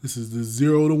time. This is the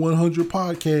 0 to 100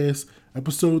 podcast,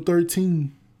 episode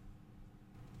 13.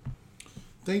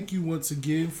 Thank you once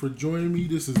again for joining me.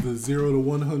 This is the 0 to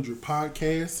 100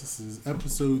 podcast. This is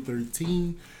episode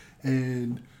 13,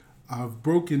 and I've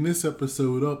broken this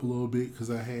episode up a little bit because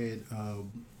I had a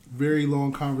very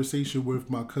long conversation with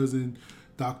my cousin,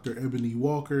 Dr. Ebony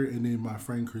Walker, and then my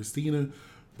friend Christina.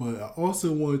 But I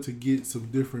also wanted to get some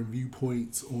different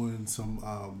viewpoints on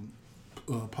some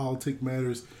politic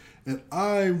matters, and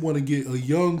I want to get a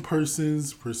young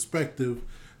person's perspective.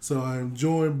 So I'm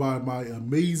joined by my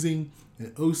amazing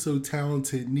and oh so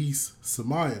talented niece,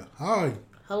 Samaya. Hi.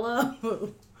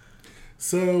 Hello.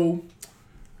 So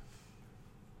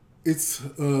it's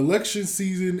election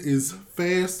season is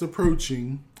fast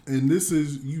approaching, and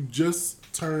you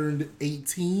just turned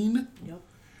 18. Yep.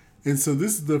 And so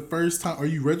this is the first time. Are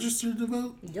you registered to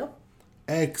vote? Yep.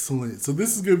 Excellent. So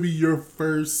this is going to be your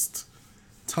first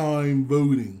time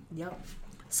voting. Yep.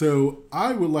 So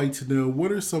I would like to know,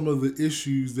 what are some of the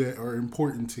issues that are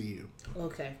important to you?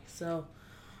 Okay, so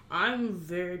I'm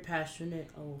very passionate.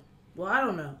 I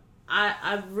don't know.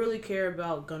 I really care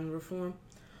about gun reform.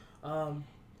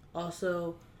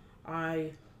 Also,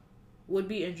 I would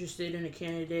be interested in a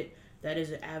candidate that is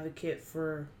an advocate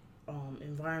for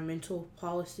environmental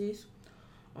policies.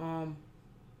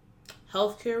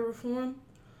 Healthcare reform,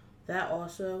 that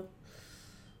also.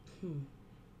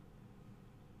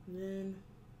 Then,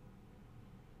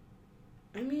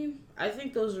 I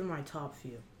think those are my top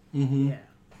few. Mm-hmm. Yeah.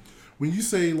 When you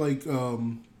say like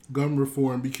gun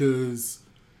reform, because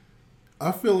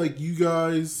I feel like you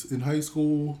guys in high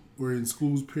school or in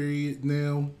schools period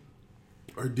now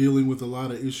are dealing with a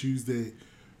lot of issues that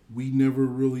we never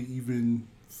really even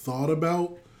thought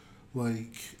about.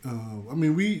 Like,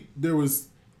 there was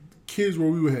kids where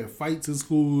we would have fights in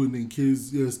school, and then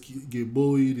kids just get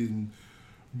bullied,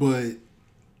 but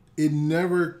it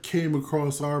never came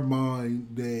across our mind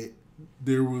that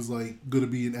there was like going to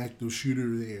be an active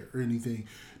shooter there or anything.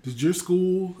 Did your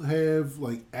school have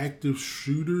like active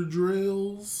shooter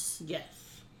drills?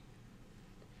 Yes.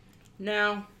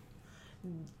 Now,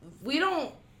 we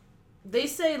don't. They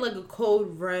say like a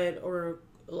code red or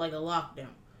like a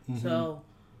lockdown. Mm-hmm. So,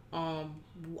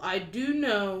 I do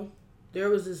know there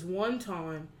was this one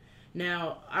time.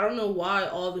 Now, I don't know why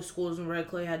all the schools in Red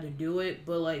Clay had to do it,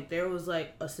 but like there was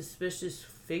like a suspicious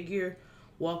figure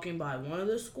walking by one of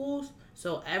the schools.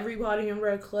 So everybody in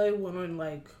Red Clay went on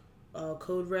like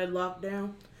code red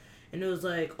lockdown, and it was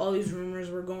like all these rumors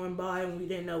were going by, and we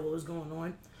didn't know what was going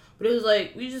on. But it was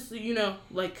like we just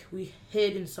like we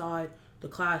hid inside the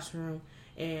classroom,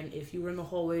 and if you were in the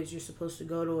hallways, you're supposed to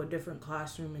go to a different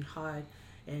classroom and hide.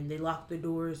 And they lock the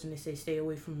doors, and they say stay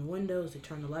away from the windows. They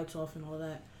turn the lights off and all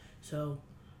that. So,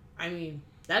 I mean,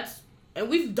 and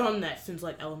we've done that since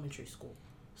like elementary school.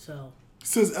 So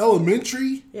since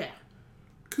elementary? Yeah.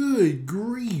 Good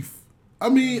grief! I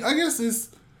mean, I guess it's.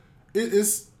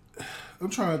 I'm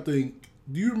trying to think.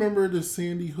 Do you remember the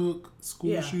Sandy Hook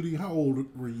school shooting? How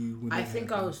old were you when I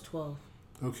think I was 12.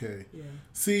 Okay. Yeah.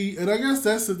 See, and I guess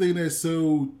that's the thing that's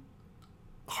so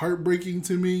heartbreaking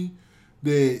to me,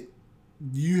 that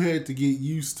you had to get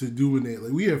used to doing that.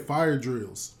 Like, we had fire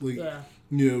drills. Like,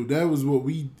 that was what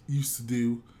we used to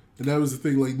do. And that was the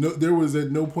thing. Like, there was at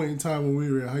no point in time when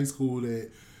we were in high school that,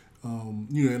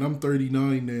 and I'm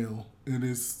 39 now. And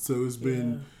it's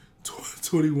been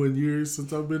 21 years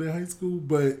since I've been in high school.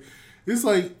 But it's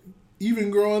like,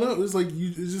 even growing up, it's like,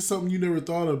 it's just something you never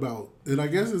thought about. And I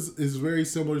guess it's very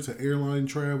similar to airline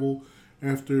travel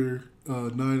after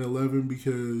 9/11,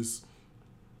 because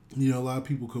a lot of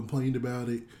people complained about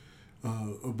it,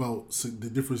 about the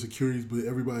different securities, but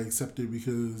everybody accepted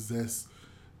because that's,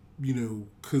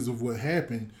 because of what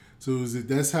happened. So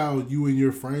that's how you and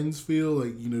your friends feel?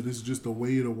 Like, this is just the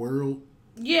way of the world?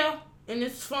 Yeah, and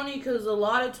it's funny because a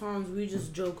lot of times we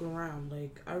just joke around.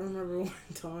 Like, I remember one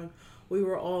time we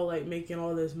were all, like, making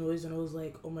all this noise, and I was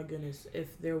like, oh my goodness,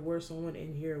 if there were someone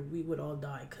in here, we would all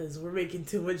die because we're making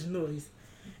too much noise.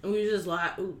 And we just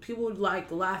laugh. People would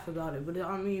laugh about it, but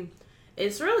I mean,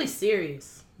 it's really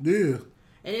serious. Yeah.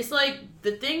 And it's like,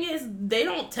 the thing is, they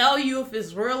don't tell you if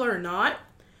it's real or not.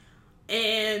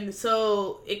 And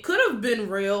so it could have been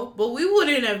real, but we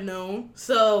wouldn't have known.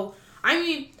 So I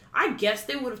mean, I guess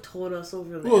they would have told us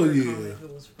over the intercom if it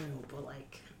was real. But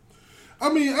like, I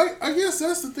mean, I guess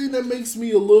that's the thing that makes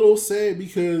me a little sad,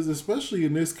 because especially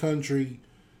in this country,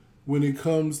 when it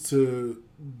comes to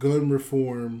gun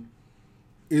reform,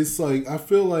 it's like, I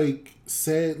feel like,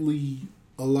 sadly,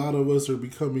 a lot of us are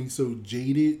becoming so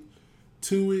jaded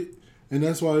to it. And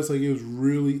that's why it's like, it was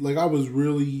really, like, I was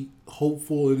really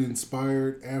hopeful and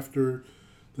inspired after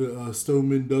the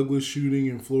Stoneman Douglas shooting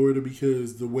in Florida,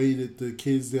 because the way that the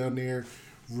kids down there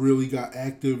really got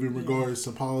active in regards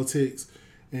to politics.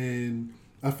 And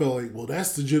I felt like, well,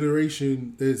 that's the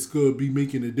generation that's going to be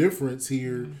making a difference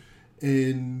here. Mm-hmm.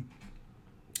 And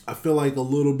I feel like a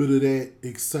little bit of that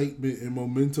excitement and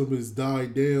momentum has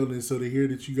died down. And so to hear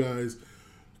that you guys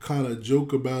kind of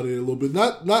joke about it a little bit,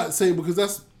 not saying, because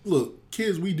that's, look,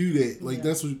 kids, we do that. Like,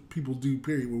 that's what people do,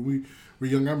 period. When we were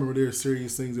young, I remember there were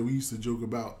serious things that we used to joke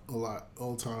about a lot,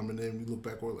 all the time. And then we look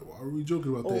back, we're like, why are we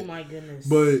joking about that? Oh, my goodness.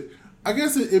 But I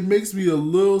guess it makes me a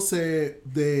little sad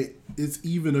that it's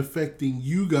even affecting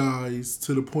you guys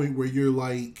to the point where you're,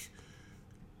 like,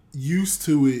 used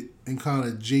to it and kind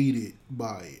of jaded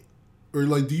by it. Or,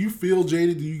 like, do you feel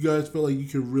jaded? Do you guys feel like you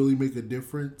can really make a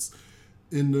difference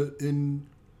in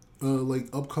like,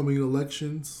 upcoming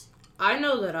elections? I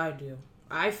know that I do.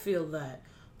 I feel that.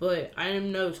 But I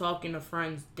know, talking to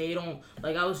friends, they don't,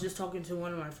 like, I was just talking to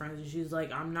one of my friends, and she's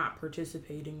like, I'm not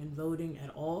participating in voting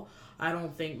at all. I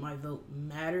don't think my vote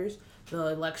matters. The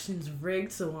election's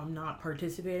rigged, so I'm not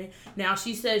participating. Now,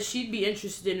 she says she'd be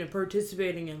interested in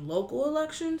participating in local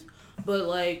elections, but,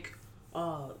 like,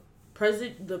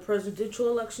 the presidential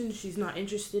election, she's not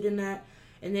interested in that.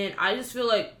 And then I just feel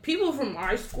like people from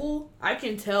our school, I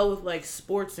can tell with, like,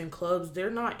 sports and clubs, they're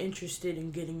not interested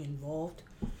in getting involved.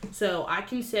 So I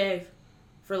can say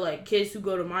for, like, kids who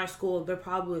go to my school,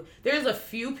 there's a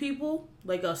few people,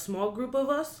 like a small group of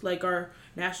us, like our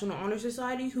National Honor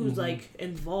Society, who's, like,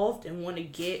 involved and want to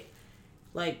get,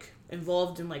 like,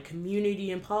 involved in, like,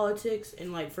 community and politics.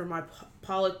 And, like, for my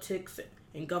politics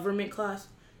in government class,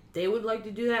 they would like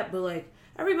to do that, but like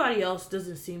everybody else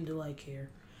doesn't seem to like care.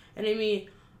 And I mean,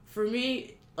 for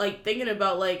me, like thinking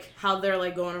about like how they're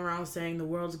like going around saying the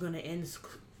world's gonna end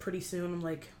pretty soon, I'm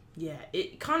like, yeah,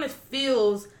 it kind of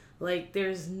feels like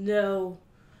there's nothing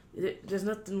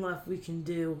left we can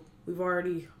do. We've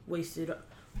already wasted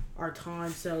our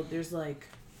time, so there's like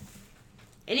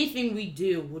anything we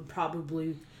do would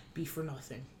probably be for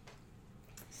nothing.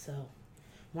 So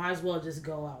might as well just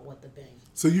go out with the bang.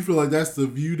 So you feel like that's the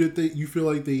view that you feel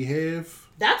like they have?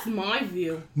 That's my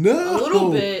view. No, a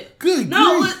little bit. Good.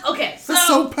 No, grief. okay. That's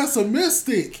so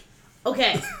pessimistic.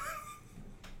 Okay,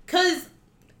 because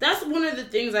that's one of the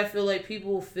things I feel like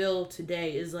people feel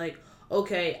today is like,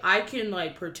 okay, I can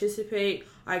like participate.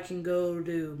 I can go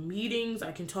to meetings.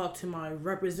 I can talk to my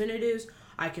representatives.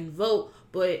 I can vote,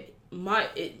 but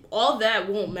all that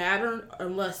won't matter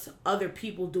unless other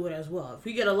people do it as well. If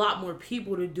we get a lot more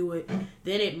people to do it,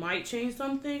 then it might change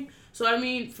something. So I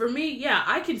mean, for me, yeah,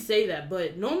 I can say that,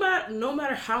 but no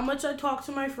matter how much I talk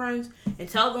to my friends and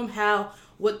tell them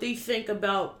what they think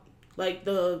about like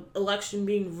the election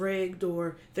being rigged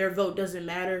or their vote doesn't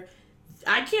matter,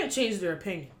 I can't change their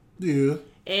opinion. Yeah.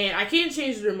 And I can't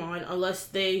change their mind unless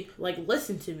they like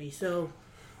listen to me. So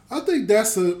I think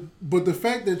but the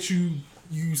fact that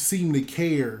you seem to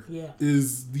care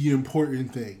is the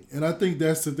important thing. And I think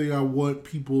that's the thing I want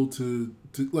people to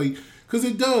like, because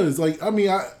it does. Like, I mean,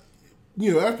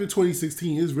 after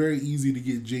 2016, it's very easy to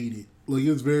get jaded. Like,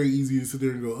 it's very easy to sit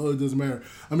there and go, oh, it doesn't matter.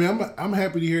 I mean, I'm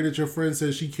happy to hear that your friend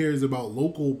says she cares about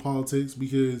local politics,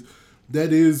 because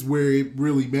that is where it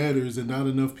really matters, and not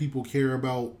enough people care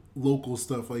about local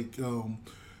stuff. Like,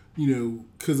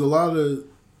 because a lot of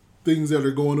things that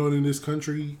are going on in this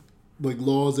country, like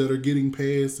laws that are getting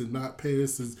passed and not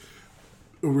passed, is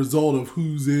a result of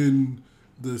who's in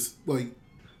this like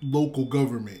local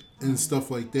government and stuff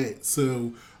like that.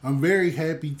 So I'm very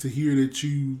happy to hear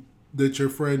that your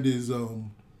friend is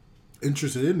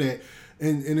interested in that.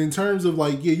 And in terms of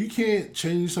like, yeah, you can't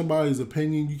change somebody's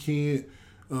opinion. You can't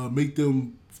make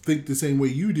them think the same way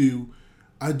you do.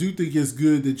 I do think it's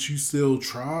good that you still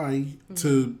try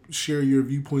to share your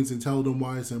viewpoints and tell them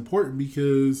why it's important,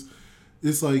 because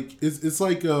it's like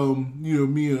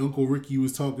me and Uncle Ricky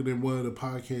was talking in one of the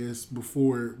podcasts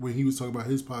before, when he was talking about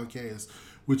his podcast,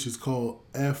 which is called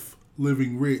F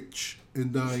Living Rich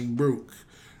and Dying Broke.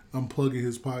 I'm plugging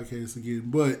his podcast again,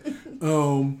 but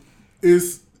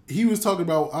he was talking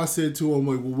about, I said to him,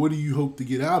 like, well, what do you hope to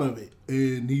get out of it?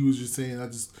 And he was just saying,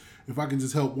 if I can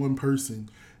just help one person.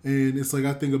 And it's like,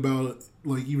 I think about,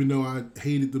 like, even though I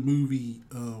hated the movie,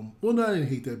 no, I didn't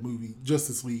hate that movie,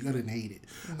 Justice League, I didn't hate it.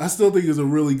 I still think it's a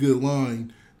really good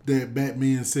line that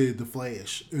Batman said to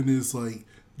Flash, and it's like,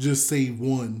 just save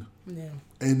one. Yeah.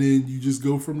 And then you just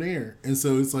go from there. And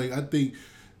so it's like, I think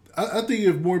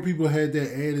if more people had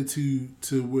that attitude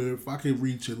to where if I could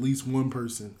reach at least one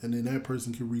person, and then that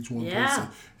person can reach one person,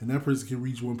 and that person can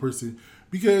reach one person,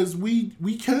 because we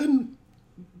can,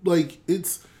 like,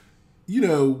 it's,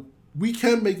 we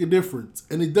can make a difference.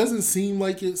 And it doesn't seem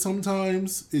like it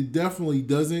sometimes. It definitely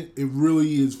doesn't. It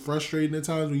really is frustrating at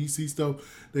times when you see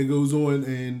stuff that goes on.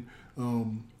 And,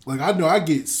 like, I know I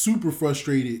get super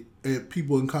frustrated at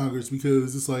people in Congress,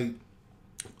 because it's like,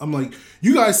 I'm like,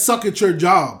 you guys suck at your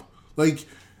job. Like,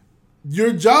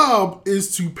 your job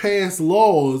is to pass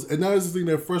laws. And that was the thing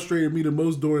that frustrated me the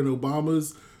most during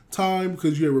Obama's time,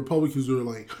 because you had Republicans who were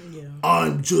like,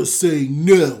 I'm just saying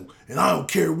no, and I don't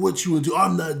care what you want to do.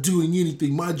 I'm not doing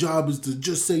anything. My job is to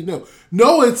just say no.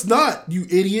 No, it's not, you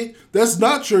idiot. That's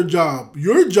not your job.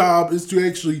 Your job is to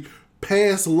actually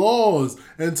pass laws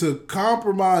and to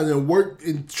compromise and work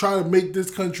and try to make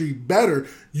this country better.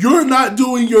 You're not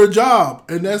doing your job.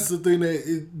 And that's the thing that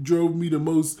it drove me the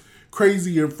most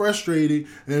crazy and frustrated.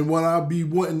 And when I be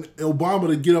wanting Obama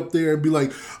to get up there and be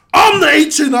like, I'm the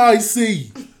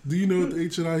HNIC. Do you know what the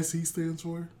HNIC stands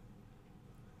for?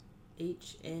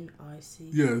 HNIC?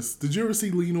 Yes. Did you ever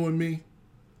see Lean On Me?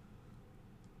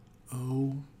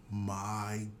 Oh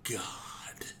my God.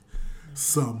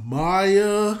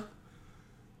 Samaya.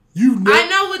 I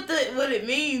know what it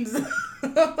means.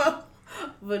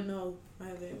 But no, I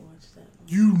haven't watched that one.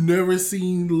 You never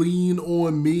seen Lean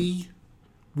On Me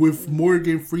with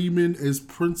Morgan Freeman as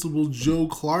Principal Joe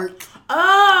Clark?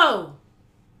 Oh!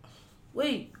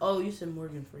 Wait. Oh, you said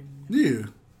Morgan Freeman.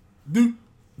 Yeah. Dude,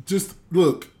 just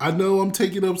look, I know I'm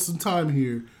taking up some time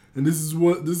here, and this is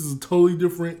a totally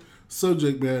different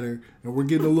subject matter, and we're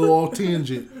getting a little off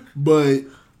tangent, but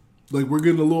like we're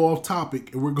getting a little off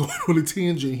topic and we're going on a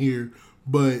tangent here,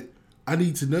 but I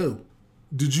need to know.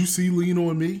 Did you see Lean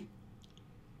On Me?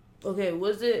 Okay,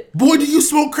 was it? Boy, do you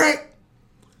smoke crack?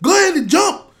 Go ahead and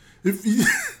jump. If you,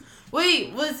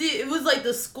 Wait, it was like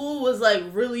the school was like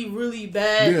really, really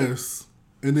bad? yes.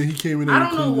 And then he came in there. I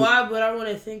don't know why, but I want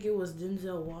to think it was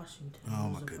Denzel Washington. Oh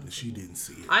my goodness, you didn't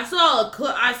see it. I saw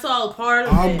a part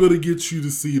of it. I'm gonna get you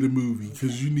to see the movie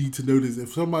because you need to know this.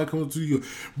 If somebody comes to you,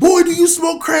 boy, do you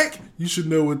smoke crack? You should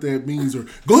know what that means. Or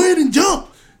go ahead and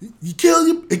jump. It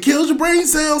kills your brain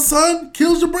cells, son.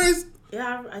 Kills your brains.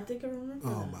 Yeah, I think I remember.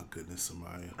 Oh that. my goodness,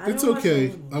 Samaya. It's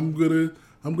okay. I'm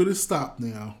gonna stop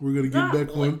now. We're gonna get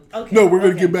back on. Okay, No, we're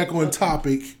gonna get back on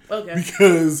topic. Okay.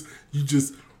 Because you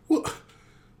just you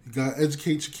gotta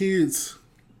educate your kids.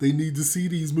 They need to see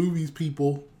these movies,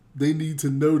 people. They need to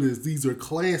know this. These are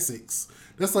classics.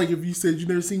 That's like if you said you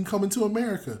never seen Coming to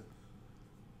America.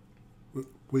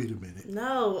 Wait a minute.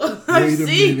 No, Wait a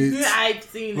minute. I've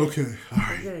seen it. Okay, all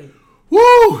right. Okay.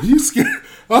 Woo! You scared?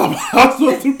 I'm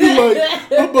supposed to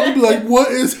be like,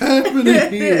 what is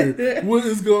happening here? What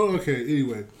is going on? Okay,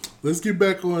 anyway, let's get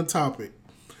back on topic.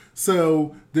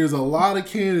 So, there's a lot of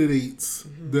candidates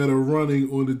that are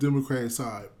running on the Democratic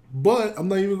side. But I'm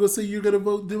not even going to say you're going to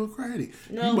vote Democratic.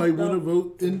 You might want to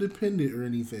vote independent or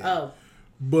anything. Oh.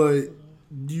 But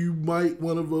you might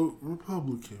want to vote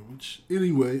Republican. Which,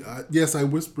 anyway, yes, I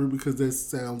whisper because that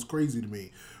sounds crazy to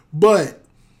me. But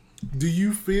do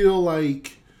you feel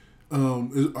like, are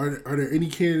there any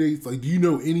candidates, like, do you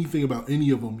know anything about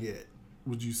any of them yet,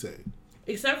 would you say?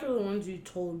 Except for the ones you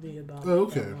told me about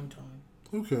that one time.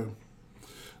 Okay.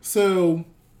 So,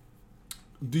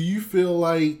 do you feel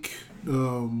like,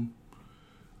 are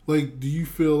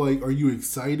you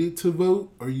excited to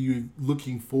vote? Are you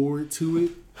looking forward to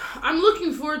it? I'm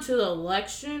looking forward to the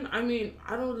election. I mean,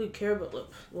 I don't really care, but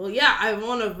yeah, I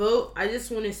want to vote. I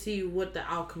just want to see what the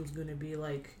outcome's going to be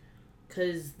like.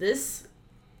 Because this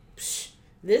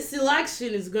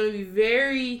election is going to be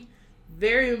very,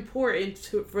 very important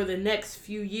for the next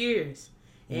few years.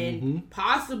 And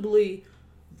possibly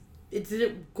it's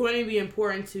going to be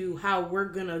important to how we're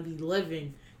going to be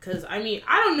living. Because, I mean,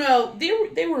 I don't know. They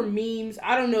were memes.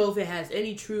 I don't know if it has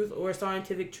any truth or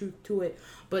scientific truth to it.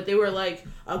 But they were like,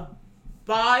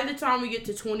 by the time we get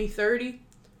to 2030,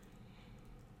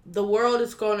 the world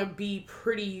is going to be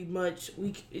pretty much,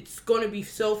 it's going to be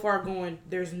so far going,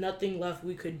 there's nothing left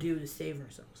we could do to save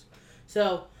ourselves.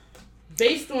 So,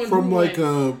 based on environment.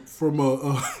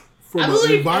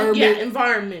 Yeah,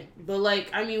 environment. But, like,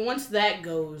 I mean, once that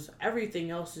goes, everything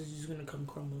else is just going to come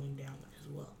crumbling down as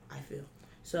well, I feel.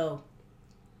 So,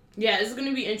 yeah, it's going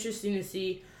to be interesting to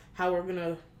see how we're going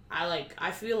to,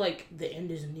 I feel like the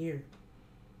end is near.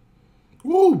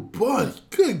 Whoa, buddy.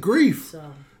 Good grief.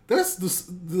 So, that's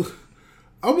the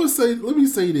I'm going to say, let me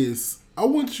say this. I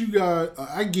want you guys,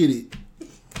 I get it.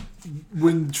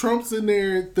 When Trump's in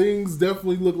there, things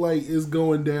definitely look like it's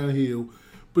going downhill.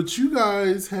 But you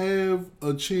guys have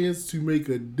a chance to make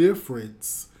a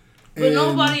difference. But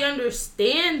nobody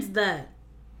understands that.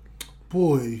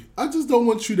 Boy, I just don't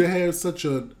want you to have such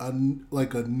a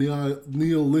nihilistic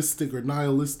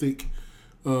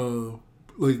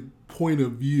point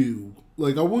of view.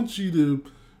 Like, I want you to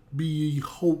be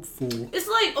hopeful. It's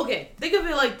like, okay, think of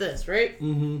it like this, right?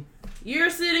 Mm-hmm. You're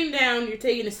sitting down, you're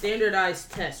taking a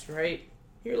standardized test, right?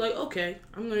 You're like, okay,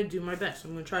 I'm going to do my best.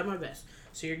 I'm going to try my best.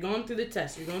 So you're going through the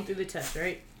test,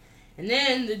 right? And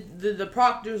then the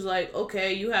proctor's like,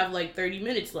 okay, you have like 30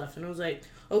 minutes left. And I was like,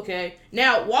 okay.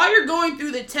 Now, while you're going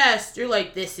through the test, you're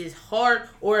like, this is hard,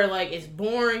 or like, it's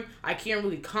boring. I can't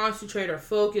really concentrate or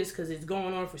focus because it's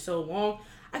going on for so long.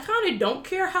 I kind of don't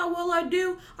care how well I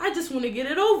do. I just want to get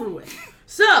it over with.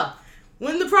 So,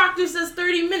 when the proctor says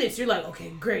 30 minutes, you're like,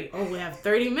 okay, great. Oh, we have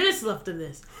 30 minutes left of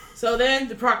this. So then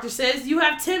the proctor says, you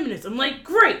have 10 minutes. I'm like,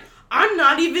 great. I'm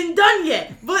not even done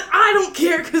yet. But I don't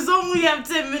care because I only have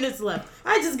 10 minutes left.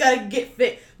 I just got to get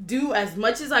fit. Do as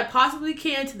much as I possibly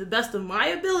can to the best of my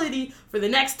ability for the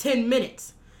next 10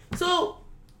 minutes. So,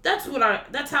 that's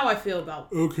how I feel about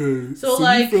it. Okay. So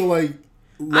you feel like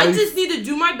I just need to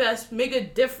do my best, make a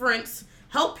difference,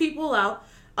 help people out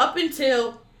up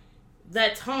until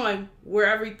that time where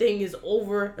everything is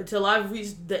over, until I've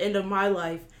reached the end of my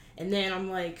life. And then I'm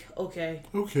like, okay.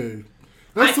 Okay.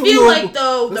 I feel like,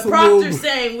 though, the proctor's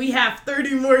saying we have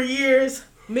 30 more years,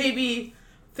 maybe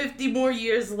 50 more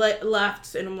years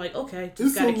left. And I'm like, okay,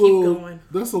 just got to keep going.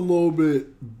 That's a little bit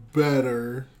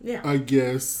better, I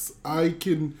guess. I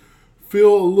can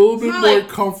feel a little bit more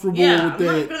comfortable with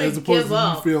that as opposed to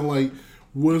you feeling like,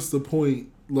 what's the point?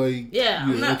 Like,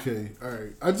 okay, all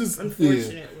right. I just,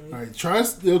 unfortunately. All right,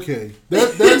 okay.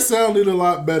 That sounded a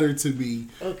lot better to me,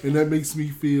 and that makes me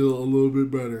feel a little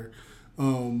bit better.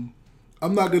 I'm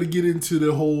not going to get into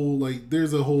the whole, like,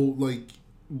 there's a whole, like,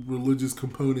 religious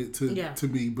component to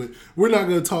me, but we're not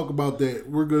going to talk about that.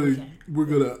 We're going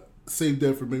to save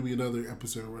that for maybe another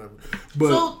episode or whatever. But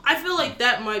so I feel like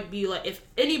that might be like, if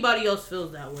anybody else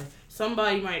feels that way,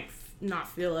 somebody might not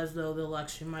feel as though the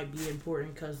election might be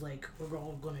important because like we're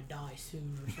all gonna die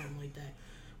soon or something like that.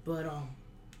 But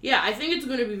yeah, I think it's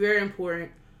gonna be very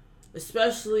important,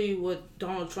 especially with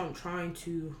Donald Trump trying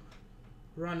to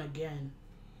run again.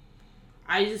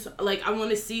 I just I want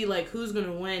to see like who's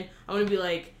gonna win. I want to be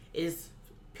like,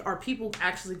 are people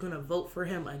actually gonna vote for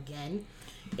him again?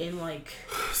 And like,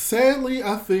 sadly,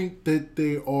 I think that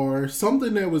they are.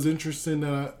 Something that was interesting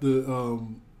that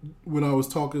when I was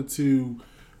talking to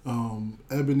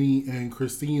Ebony and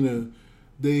Christina,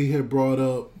 they had brought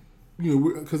up,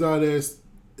 because I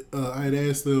had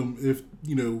asked them if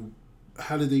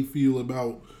how did they feel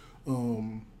about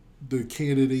the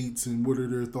candidates and what are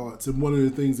their thoughts, and one of the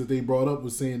things that they brought up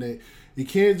was saying that it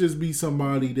can't just be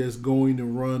somebody that's going to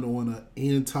run on an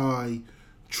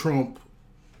anti-Trump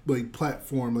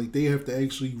platform. Like, they have to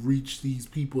actually reach these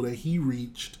people that he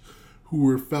reached who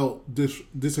were felt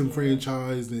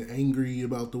disenfranchised and angry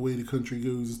about the way the country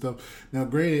goes and stuff. Now,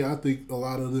 granted, I think a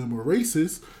lot of them are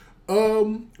racist,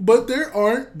 but there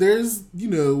are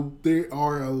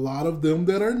a lot of them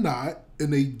that are not,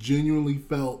 and they genuinely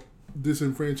felt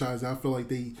disenfranchised. I feel like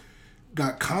they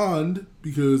got conned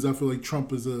because I feel like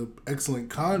Trump is an excellent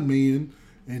con man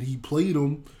and he played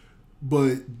them.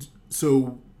 But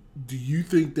so, do you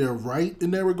think they're right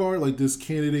in that regard? Like, this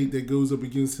candidate that goes up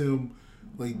against him,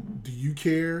 like, do you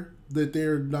care that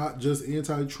they're not just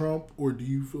anti-Trump, or do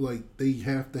you feel like they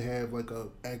have to have like a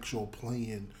actual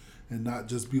plan and not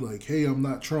just be like, hey, I'm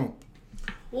not Trump?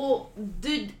 Well,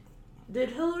 did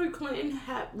Hillary Clinton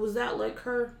was that like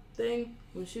her thing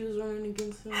when she was running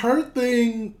against him? Her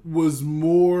thing was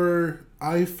more,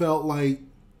 I felt like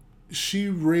she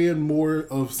ran more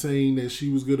of saying that she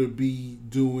was going to be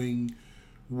doing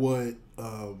what,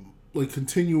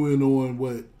 continuing on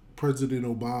what President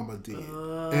Obama did.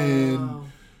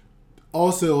 And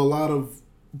also a lot of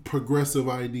progressive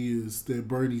ideas that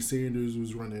Bernie Sanders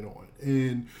was running on.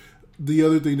 And the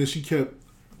other thing that she kept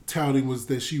touting was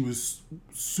that she was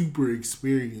super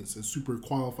experienced and super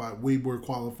qualified, way more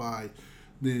qualified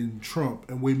than Trump,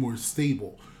 and way more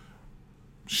stable.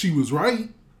 She was right.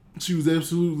 She was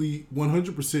absolutely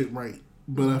 100% right.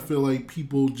 But I feel like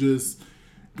people just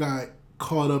got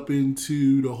caught up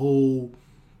into the whole,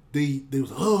 they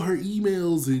was, her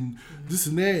emails and this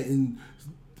and that, and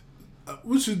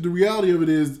which is the reality of it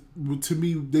is, to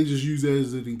me, they just use that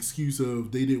as an excuse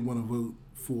of they didn't want to vote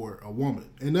for a woman.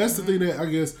 And that's the thing that I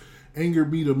guess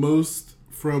angered me the most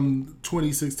from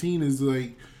 2016 is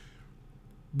like,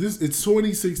 it's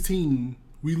 2016.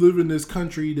 We live in this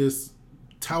country that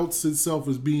touts itself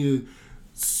as being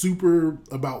super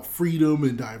about freedom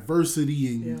and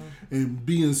diversity and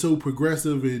being so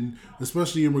progressive, and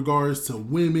especially in regards to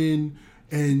women.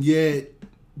 And yet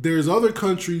there's other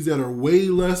countries that are way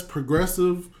less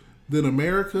progressive than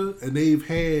America, and they've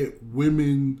had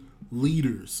women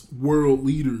leaders, world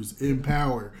leaders in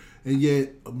power, and yet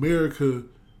America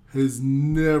has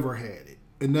never had it.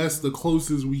 And that's the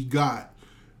closest we got.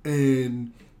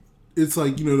 And it's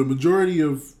like, the majority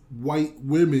of white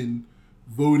women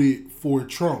voted for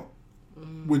Trump,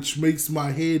 which makes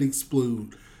my head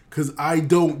explode because I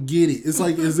don't get it. It's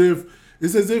like as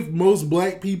if most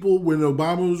black people, when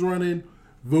Obama was running,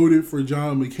 voted for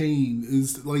John McCain.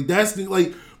 It's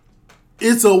like,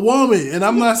 it's a woman, and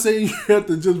I'm not saying you have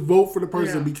to just vote for the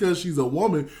person because she's a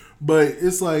woman, but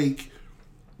it's like,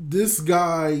 this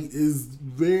guy is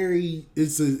very,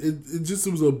 it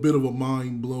just was a bit of a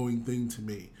mind-blowing thing to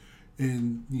me.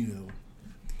 And,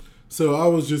 so I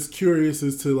was just curious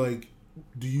as to, like,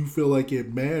 do you feel like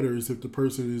it matters if the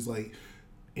person is, like,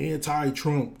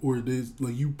 anti-Trump, or this,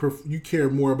 like, you care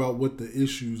more about what the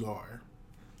issues are?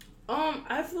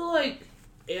 I feel like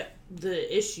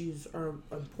the issues are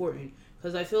important.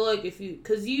 Because I feel like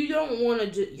because you don't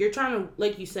want to, you're trying to,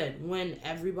 like you said, win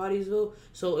everybody's vote,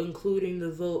 so including the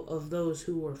vote of those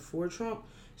who were for Trump.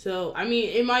 So, I mean,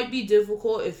 it might be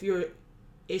difficult if your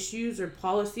issues or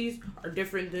policies are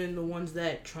different than the ones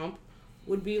that Trump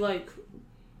would be, like,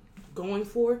 going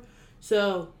for.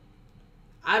 So,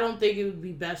 I don't think it would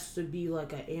be best to be,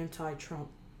 like, an anti-Trump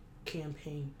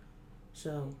campaign.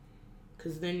 So,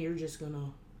 because then you're just going to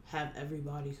have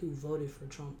everybody who voted for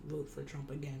Trump vote for Trump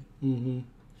again. Mm-hmm.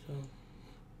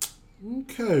 So.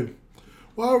 Okay.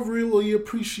 Well, I really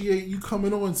appreciate you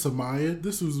coming on, Samaya.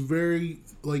 This was very,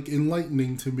 like,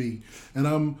 enlightening to me. And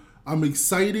I'm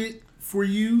excited for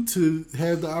you to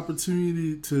have the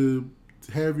opportunity to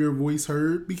have your voice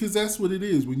heard, because that's what it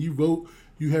is. When you vote,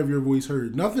 you have your voice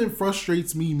heard. Nothing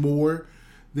frustrates me more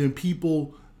than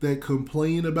people that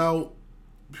complain about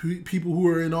people who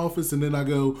are in office, and then I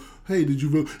go, hey, did you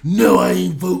vote? No, I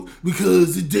ain't vote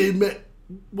because it didn't matter.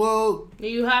 Well,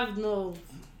 you have no.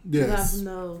 Yes. You have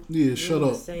no. Yeah, shut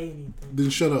up. Say anything. Then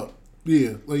shut up.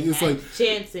 Yeah, like it's like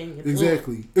chancing.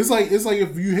 Exactly. It's like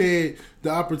if you had the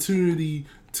opportunity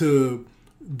to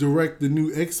direct the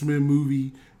new X-Men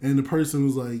movie, and the person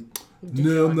was like,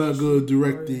 "No, I'm not gonna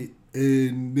direct it,"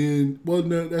 and then, well,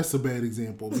 no, that's a bad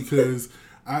example because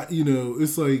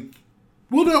it's like,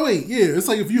 well, no, wait, yeah, it's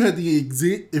like if you had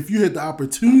the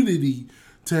opportunity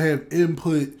to have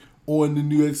input on the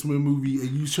new X-Men movie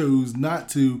and you chose not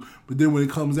to, but then when it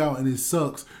comes out and it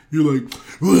sucks, you're like,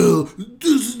 well,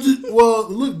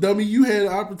 look, dummy, you had an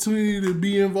opportunity to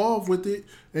be involved with it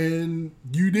and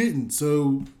you didn't,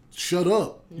 so shut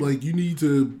up. Yeah. Like, you need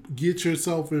to get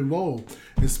yourself involved.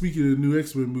 And speaking of the new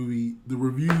X-Men movie, the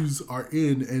reviews are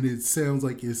in and it sounds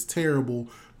like it's terrible,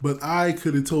 but I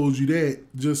could have told you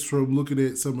that just from looking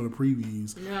at some of the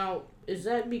previews. Now, is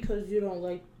that because you don't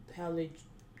like how they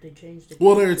changed it?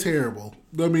 Well, they're terrible.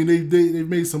 I mean, they've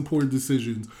made some poor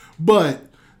decisions. But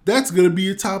that's going to be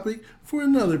a topic for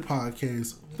another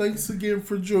podcast. Thanks again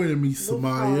for joining me,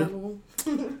 Samaya.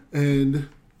 And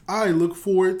I look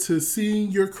forward to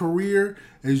seeing your career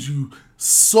as you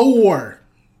soar,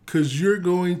 because you're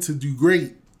going to do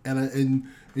great and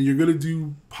you're going to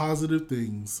do positive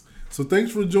things. So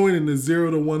thanks for joining the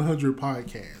 0 to 100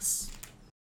 podcast.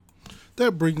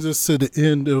 That brings us to the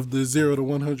end of the 0 to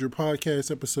 100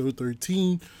 podcast, episode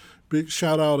 13. Big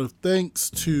shout out of thanks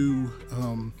to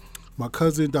my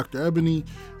cousin, Dr. Ebony,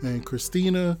 and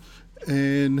Christina,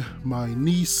 and my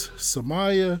niece,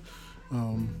 Samaya.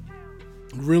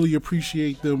 Really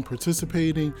appreciate them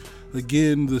participating.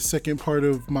 Again, the second part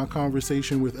of my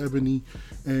conversation with Ebony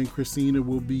and Christina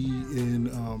will be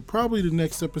in probably the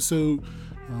next episode.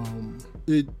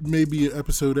 It may be an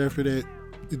episode after that.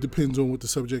 It depends on what the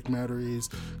subject matter is,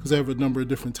 because I have a number of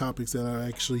different topics that I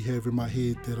actually have in my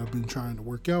head that I've been trying to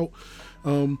work out.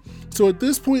 So at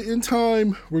this point in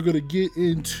time, we're going to get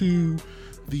into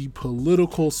the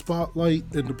political spotlight,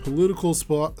 and the political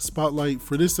spotlight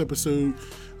for this episode.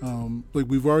 Like,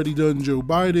 we've already done Joe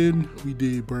Biden, we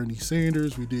did Bernie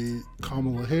Sanders, we did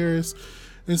Kamala Harris,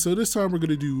 and so this time we're going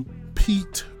to do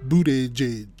Pete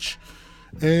Buttigieg.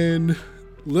 And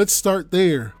let's start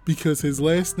there, because his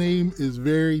last name is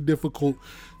very difficult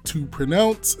to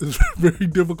pronounce. It's very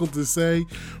difficult to say,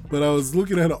 but I was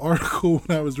looking at an article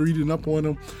when I was reading up on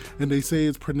him, and they say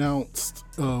it's pronounced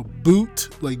boot,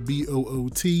 like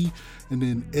B-O-O-T, and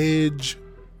then edge,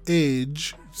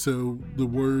 so the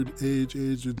word edge,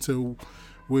 and so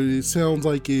what it sounds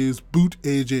like is boot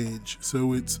edge,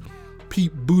 so it's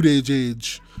Pete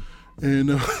Buttigieg.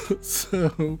 And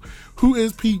so, who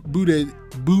is Pete Buttigieg?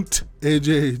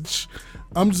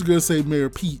 I'm just going to say Mayor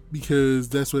Pete, because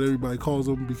that's what everybody calls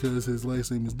him, because his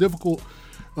last name is difficult.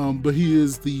 But he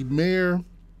is the mayor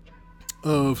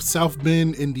of South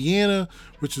Bend, Indiana,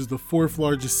 which is the 4th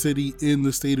largest city in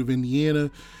the state of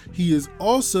Indiana. He is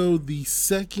also the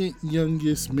second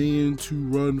youngest man to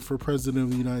run for president of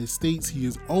the United States. He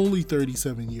is only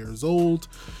 37 years old.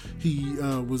 He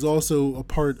was also a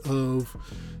part of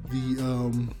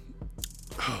the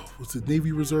what's it,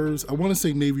 Navy Reserves? I want to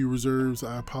say Navy Reserves.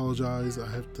 I apologize. I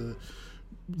have to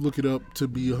look it up to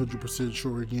be 100%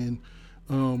 sure again.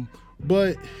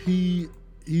 But he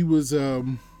was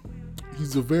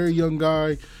he's a very young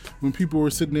guy. When people were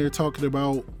sitting there talking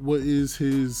about what is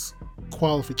his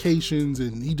qualifications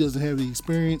and he doesn't have the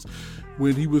experience,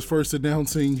 when he was first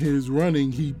announcing his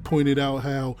running, he pointed out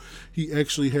how he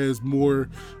actually has more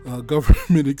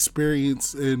government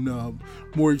experience and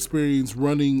more experience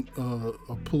running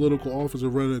a political office or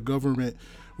running a government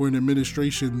or an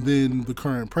administration than the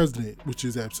current president, which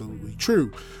is absolutely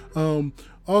true.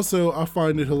 Also, I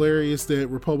find it hilarious that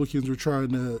Republicans were trying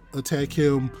to attack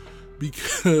him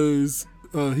because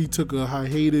he took a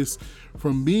hiatus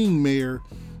from being mayor.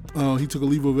 He took a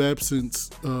leave of absence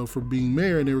from being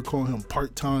mayor, and they were calling him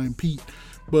part-time Pete.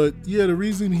 But yeah, the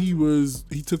reason he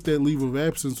took that leave of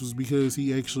absence was because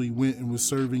he actually went and was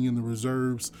serving in the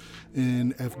reserves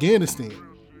in Afghanistan.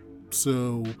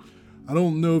 So I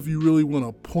don't know if you really want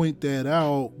to point that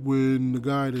out when the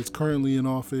guy that's currently in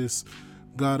office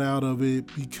got out of it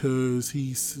because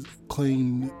he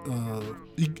claimed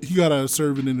he got out of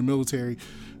serving in the military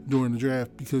during the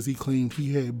draft because he claimed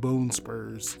he had bone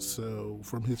spurs, so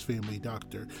from his family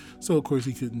doctor. So of course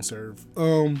he couldn't serve.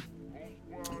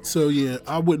 So yeah,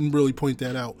 I wouldn't really point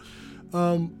that out.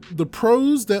 The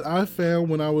pros that I found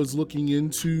when I was looking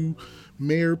into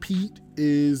Mayor Pete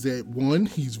is that, one,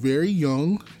 he's very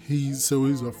young. He's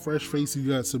a fresh face. He's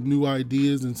got some new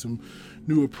ideas and some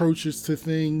new approaches to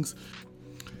things.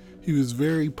 He was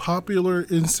very popular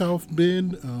in South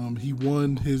Bend. He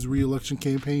won his re-election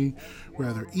campaign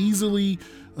rather easily.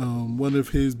 One of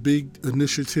his big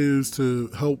initiatives to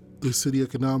help the city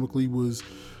economically was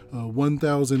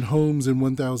 1,000 homes in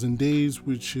 1,000 days,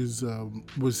 which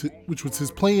was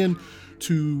his plan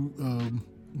to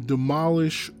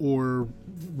demolish or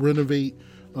renovate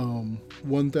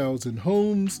 1,000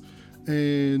 homes.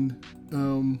 And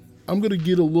I'm going to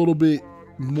get a little bit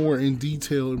more in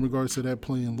detail in regards to that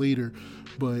plan later,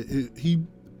 but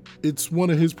it's one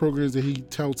of his programs that he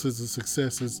touts as a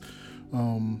success as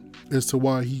to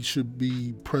why he should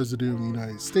be president of the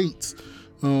United States.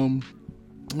 When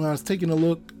I was taking a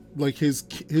look, like his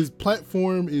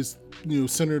platform is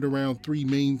centered around three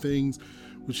main things,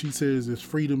 which he says is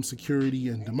freedom, security,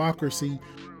 and democracy.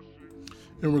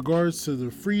 In regards to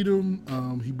the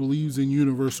freedom, he believes in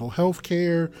universal health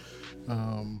care.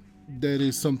 That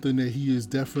is something that he is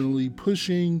definitely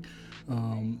pushing.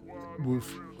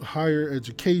 With higher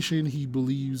education, he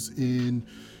believes in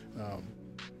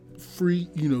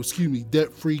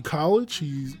debt-free college.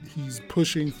 He's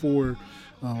pushing for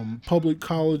public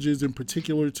colleges in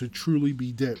particular to truly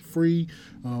be debt-free.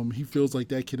 He feels like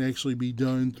that can actually be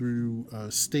done through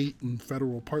state and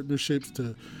federal partnerships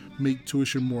to make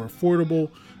tuition more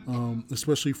affordable,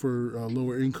 especially for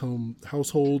lower income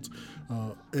households,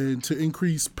 and to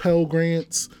increase Pell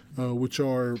Grants, which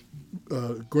are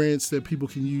grants that people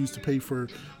can use to pay for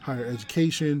higher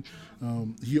education.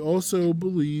 He also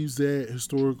believes that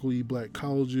historically black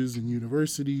colleges and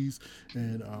universities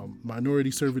and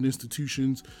minority serving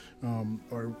institutions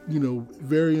are,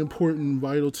 very important and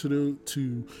vital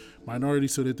to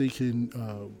minorities so that they can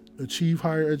achieve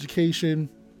higher education.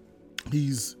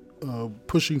 He's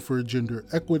pushing for gender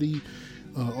equity,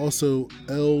 also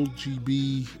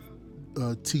LGBTQ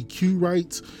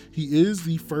rights. He is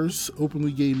the first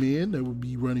openly gay man that would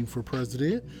be running for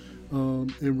president.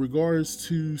 In regards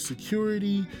to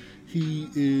security, he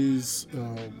is,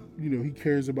 he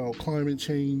cares about climate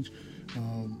change.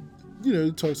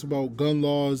 He talks about gun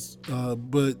laws.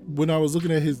 But when I was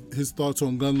looking at his thoughts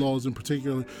on gun laws in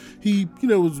particular, he,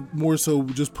 was more so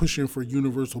just pushing for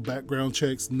universal background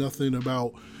checks, nothing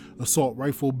about assault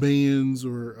rifle bans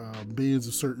or bans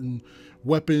of certain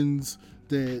weapons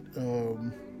that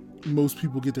most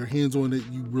people get their hands on that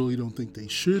you really don't think they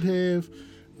should have.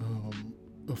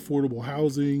 Affordable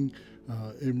housing.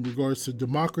 In regards to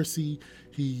democracy,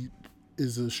 he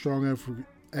is a strong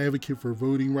advocate for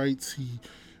voting rights. He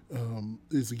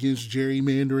is against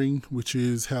gerrymandering, which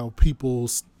is how people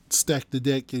stack the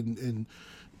deck and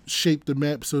shape the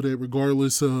map so that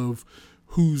regardless of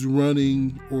who's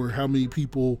running or how many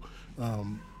people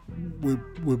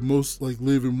would most like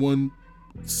live in one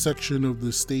section of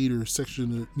the state or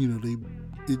section that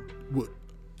it would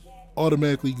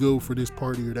automatically go for this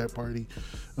party or that party.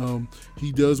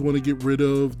 He does want to get rid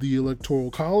of the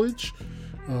Electoral College,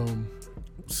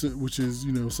 which is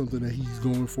something that he's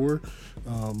going for.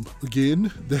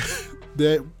 Again,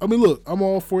 that I mean, look, I'm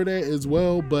all for that as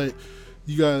well, but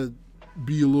you gotta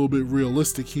be a little bit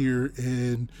realistic here,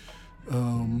 and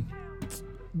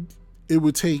it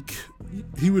would take,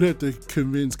 he would have to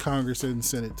convince Congress and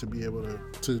Senate to be able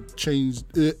to change.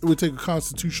 It would take a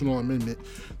constitutional amendment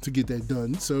to get that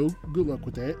done. So good luck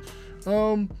with that.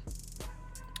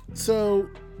 So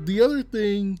the other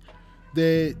thing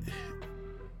that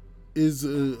is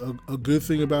a good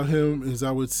thing about him is,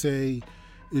 I would say,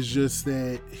 is just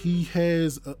that he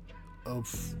has a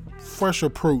fresh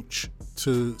approach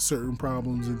to certain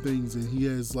problems and things, and he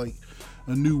has like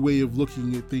a new way of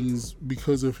looking at things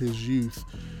because of his youth.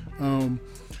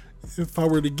 If I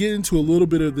were to get into a little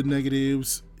bit of the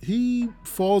negatives, he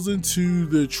falls into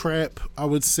the trap, I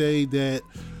would say, that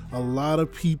a lot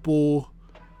of people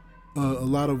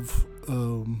who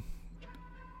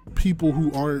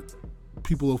aren't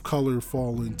people of color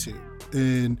fall into.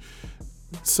 And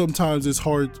sometimes it's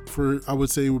hard for, I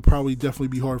would say it would probably definitely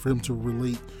be hard for him to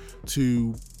relate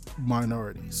to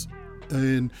minorities.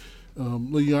 And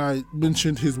I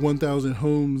mentioned his 1,000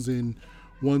 homes in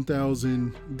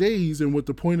 1,000 days, and what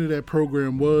the point of that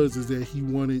program was is that he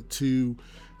wanted to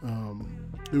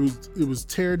it was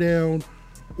tear down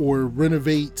or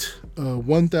renovate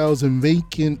 1,000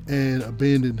 vacant and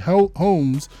abandoned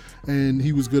homes, and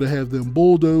he was going to have them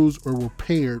bulldozed or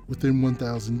repaired within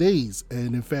 1,000 days.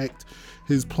 And in fact,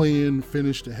 his plan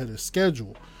finished ahead of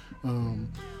schedule.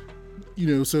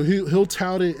 So he'll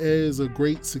tout it as a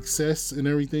great success and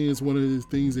everything. It's one of the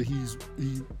things that he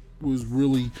was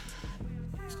really,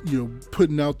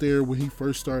 putting out there when he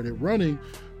first started running.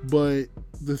 But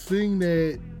the thing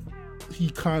that he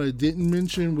kind of didn't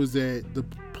mention was that the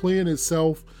plan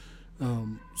itself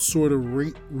sort of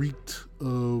reeked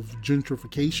of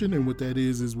gentrification. And what that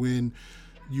is when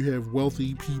you have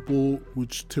wealthy people,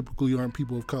 which typically aren't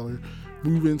people of color,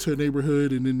 move into a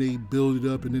neighborhood, and then they build it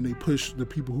up, and then they push the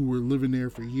people who were living there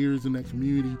for years in that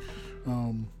community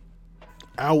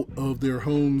out of their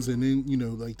homes, and then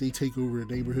like they take over the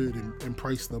neighborhood and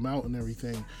price them out and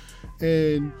everything.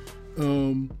 And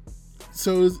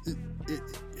so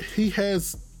he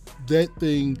has that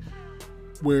thing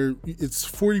where it's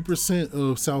 40%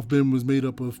 of South Bend was made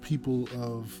up of people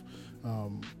of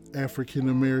African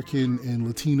American and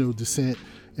Latino descent,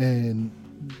 and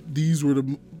these were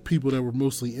the people that were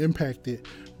mostly impacted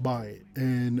by it.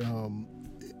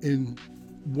 And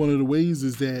one of the ways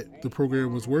is that the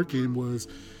program was working was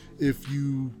if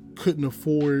you couldn't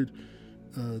afford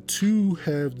to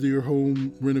have your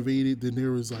home renovated, then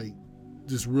there was like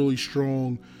this really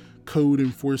strong code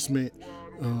enforcement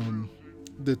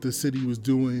that the city was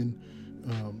doing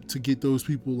to get those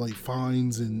people like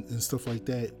fines and stuff like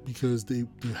that, because the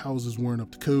houses weren't up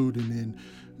to code, and then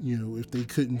if they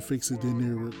couldn't fix it, then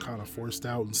they were kind of forced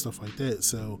out and stuff like that.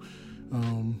 So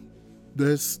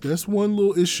that's one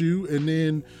little issue. And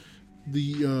then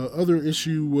the other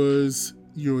issue was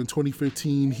in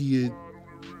 2015 he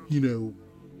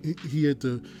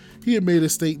had made a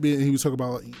statement, and he was talking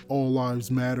about like, all lives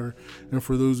matter. And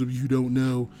for those of you who don't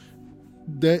know,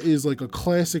 that is like a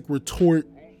classic retort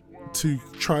to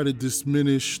try to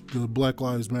diminish the Black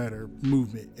Lives Matter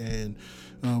movement. And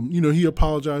he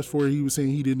apologized for it. He was saying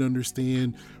he didn't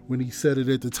understand when he said it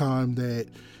at the time that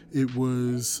it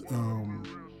was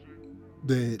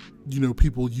that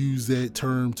people use that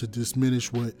term to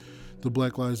diminish what the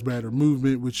Black Lives Matter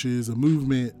movement, which is a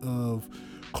movement of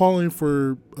calling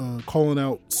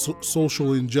out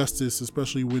social injustice,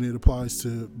 especially when it applies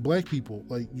to black people,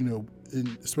 like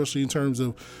especially in terms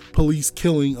of police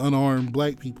killing unarmed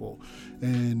black people.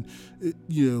 And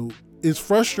it's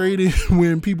frustrating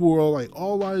when people are all like,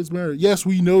 all lives matter. Yes,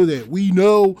 we know that. We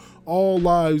know all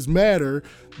lives matter.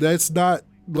 That's not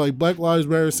like Black Lives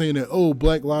Matter saying that, oh,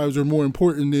 black lives are more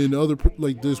important than other,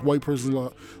 like this white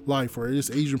person's life or this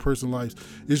Asian person's life.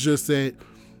 It's just that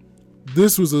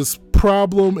this was a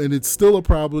problem, and it's still a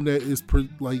problem that is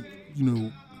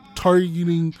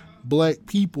targeting black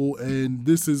people, and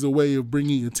this is a way of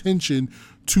bringing attention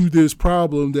to this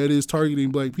problem that is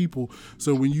targeting black people.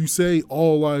 So when you say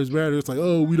all lives matter, it's like,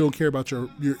 oh, we don't care about your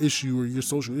issue or your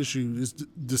social issue. It's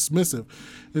dismissive.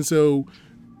 And so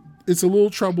it's a little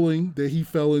troubling that he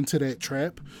fell into that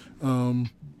trap.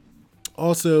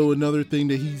 Also, another thing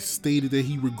that he stated that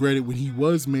he regretted when he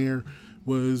was mayor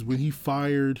was when he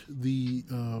fired the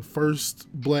first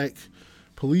black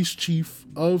police chief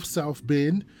of South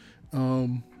Bend.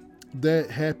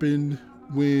 That happened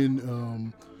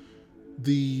when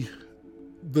the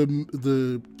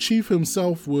chief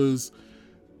himself was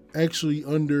actually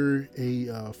under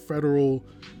a federal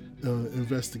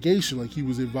investigation. Like, he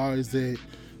was advised that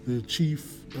the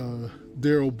chief,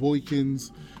 Daryl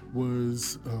Boykins,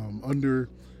 was under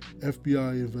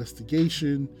FBI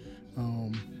investigation,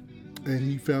 and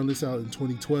he found this out in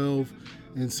 2012.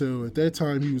 And so at that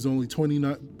time, he was only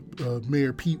 29.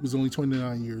 Mayor Pete was only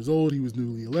 29 years old. He was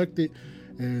newly elected.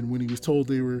 And when he was told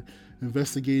they were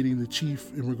investigating the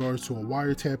chief in regards to a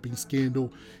wiretapping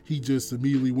scandal, he just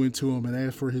immediately went to him and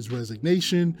asked for his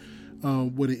resignation.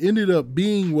 What it ended up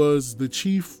being was the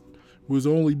chief was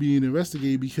only being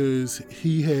investigated because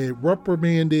he had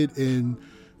reprimanded and,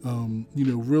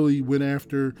 really went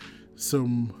after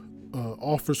some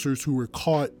officers who were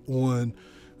caught on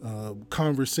a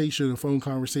phone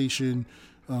conversation,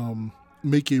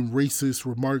 making racist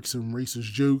remarks and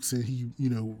racist jokes, and he,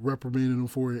 reprimanded them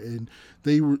for it. And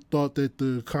they thought that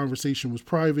the conversation was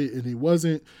private, and it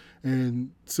wasn't.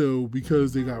 And so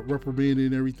because they got reprimanded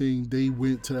and everything, they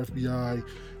went to the FBI.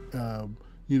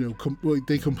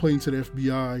 They complained to the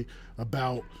FBI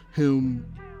about him,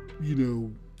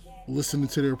 listening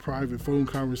to their private phone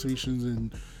conversations,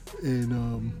 and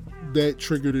that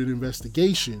triggered an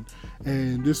investigation.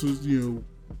 And this was,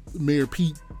 Mayor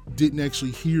Pete didn't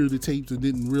actually hear the tapes and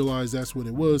didn't realize that's what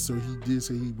it was. So he did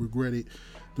say he regretted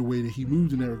the way that he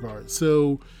moved in that regard.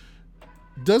 So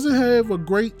doesn't have a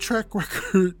great track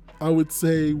record, I would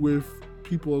say, with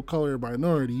people of color and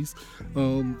minorities.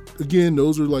 Again,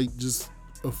 those are like just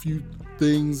a few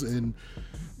things. And,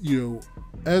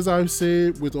 as I've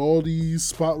said, with all these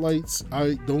spotlights,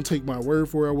 I don't take my word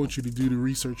for it. I want you to do the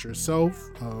research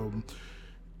yourself.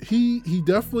 He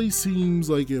definitely seems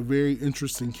like a very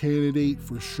interesting candidate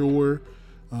for sure.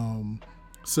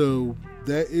 So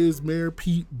that is Mayor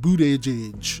Pete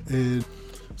Buttigieg. And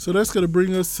So that's going to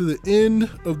bring us to the end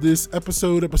of this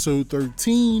episode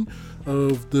 13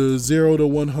 of the 0 to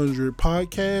 100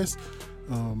 podcast.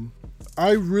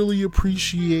 I really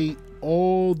appreciate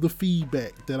all the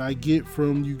feedback that I get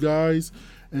from you guys.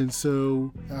 And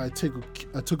so I took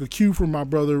a cue from my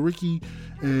brother Ricky,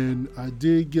 and I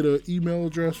did get an email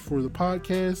address for the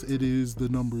podcast. It is the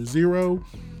number 0,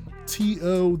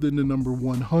 TO, then the number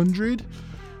 100,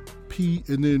 P,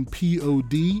 and then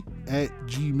POD at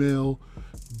gmail.com.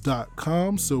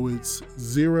 So it's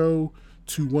 0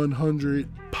 to 100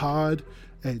 pod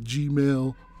at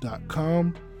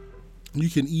gmail.com. You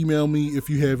can email me if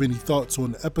you have any thoughts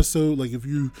on the episode. Like if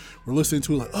you were listening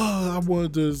to it, like, oh, I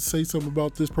wanted to say something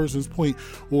about this person's point,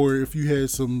 or if you had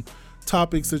some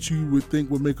topics that you would think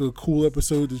would make a cool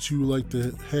episode that you would like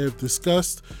to have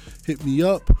discussed, hit me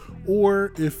up.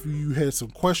 Or if you had some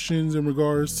questions in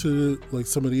regards to like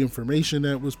some of the information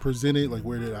that was presented, like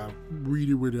where did I read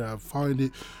it, where did I find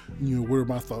it, what are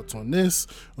my thoughts on this,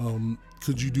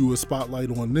 could you do a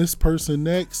spotlight on this person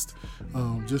next,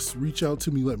 just reach out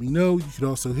to me, let me know. You can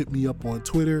also hit me up on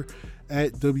Twitter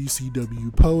at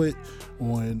WCW Poet,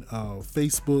 on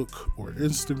Facebook or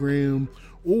Instagram,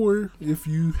 or if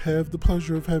you have the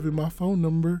pleasure of having my phone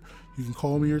number, you can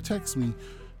call me or text me.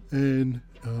 And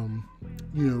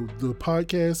the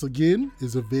podcast again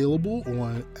is available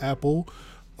on Apple,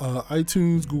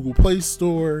 iTunes, Google Play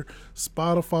Store,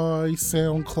 Spotify,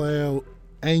 SoundCloud,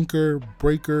 Anchor,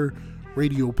 Breaker,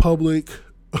 Radio Public,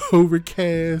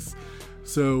 Overcast.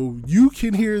 So you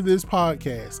can hear this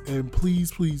podcast, and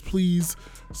please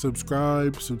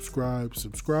subscribe,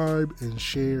 and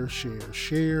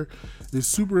share. It's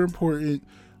super important.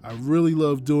 I really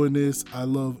love doing this. I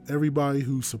love everybody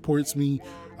who supports me.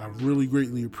 I really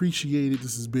greatly appreciate it.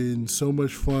 This has been so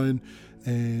much fun,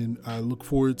 and I look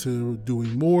forward to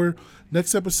doing more.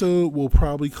 Next episode will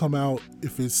probably come out,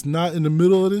 if it's not in the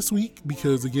middle of this week,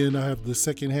 because again, I have the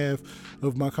second half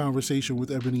of my conversation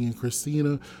with Ebony and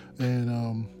Christina,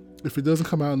 and if it doesn't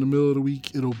come out in the middle of the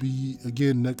week, it'll be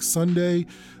again next Sunday.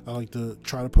 I like to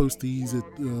try to post these at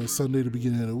Sunday, the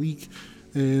beginning of the week.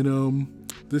 And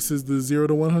this is the 0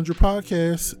 to 100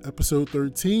 podcast, episode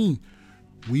 13.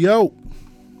 We out.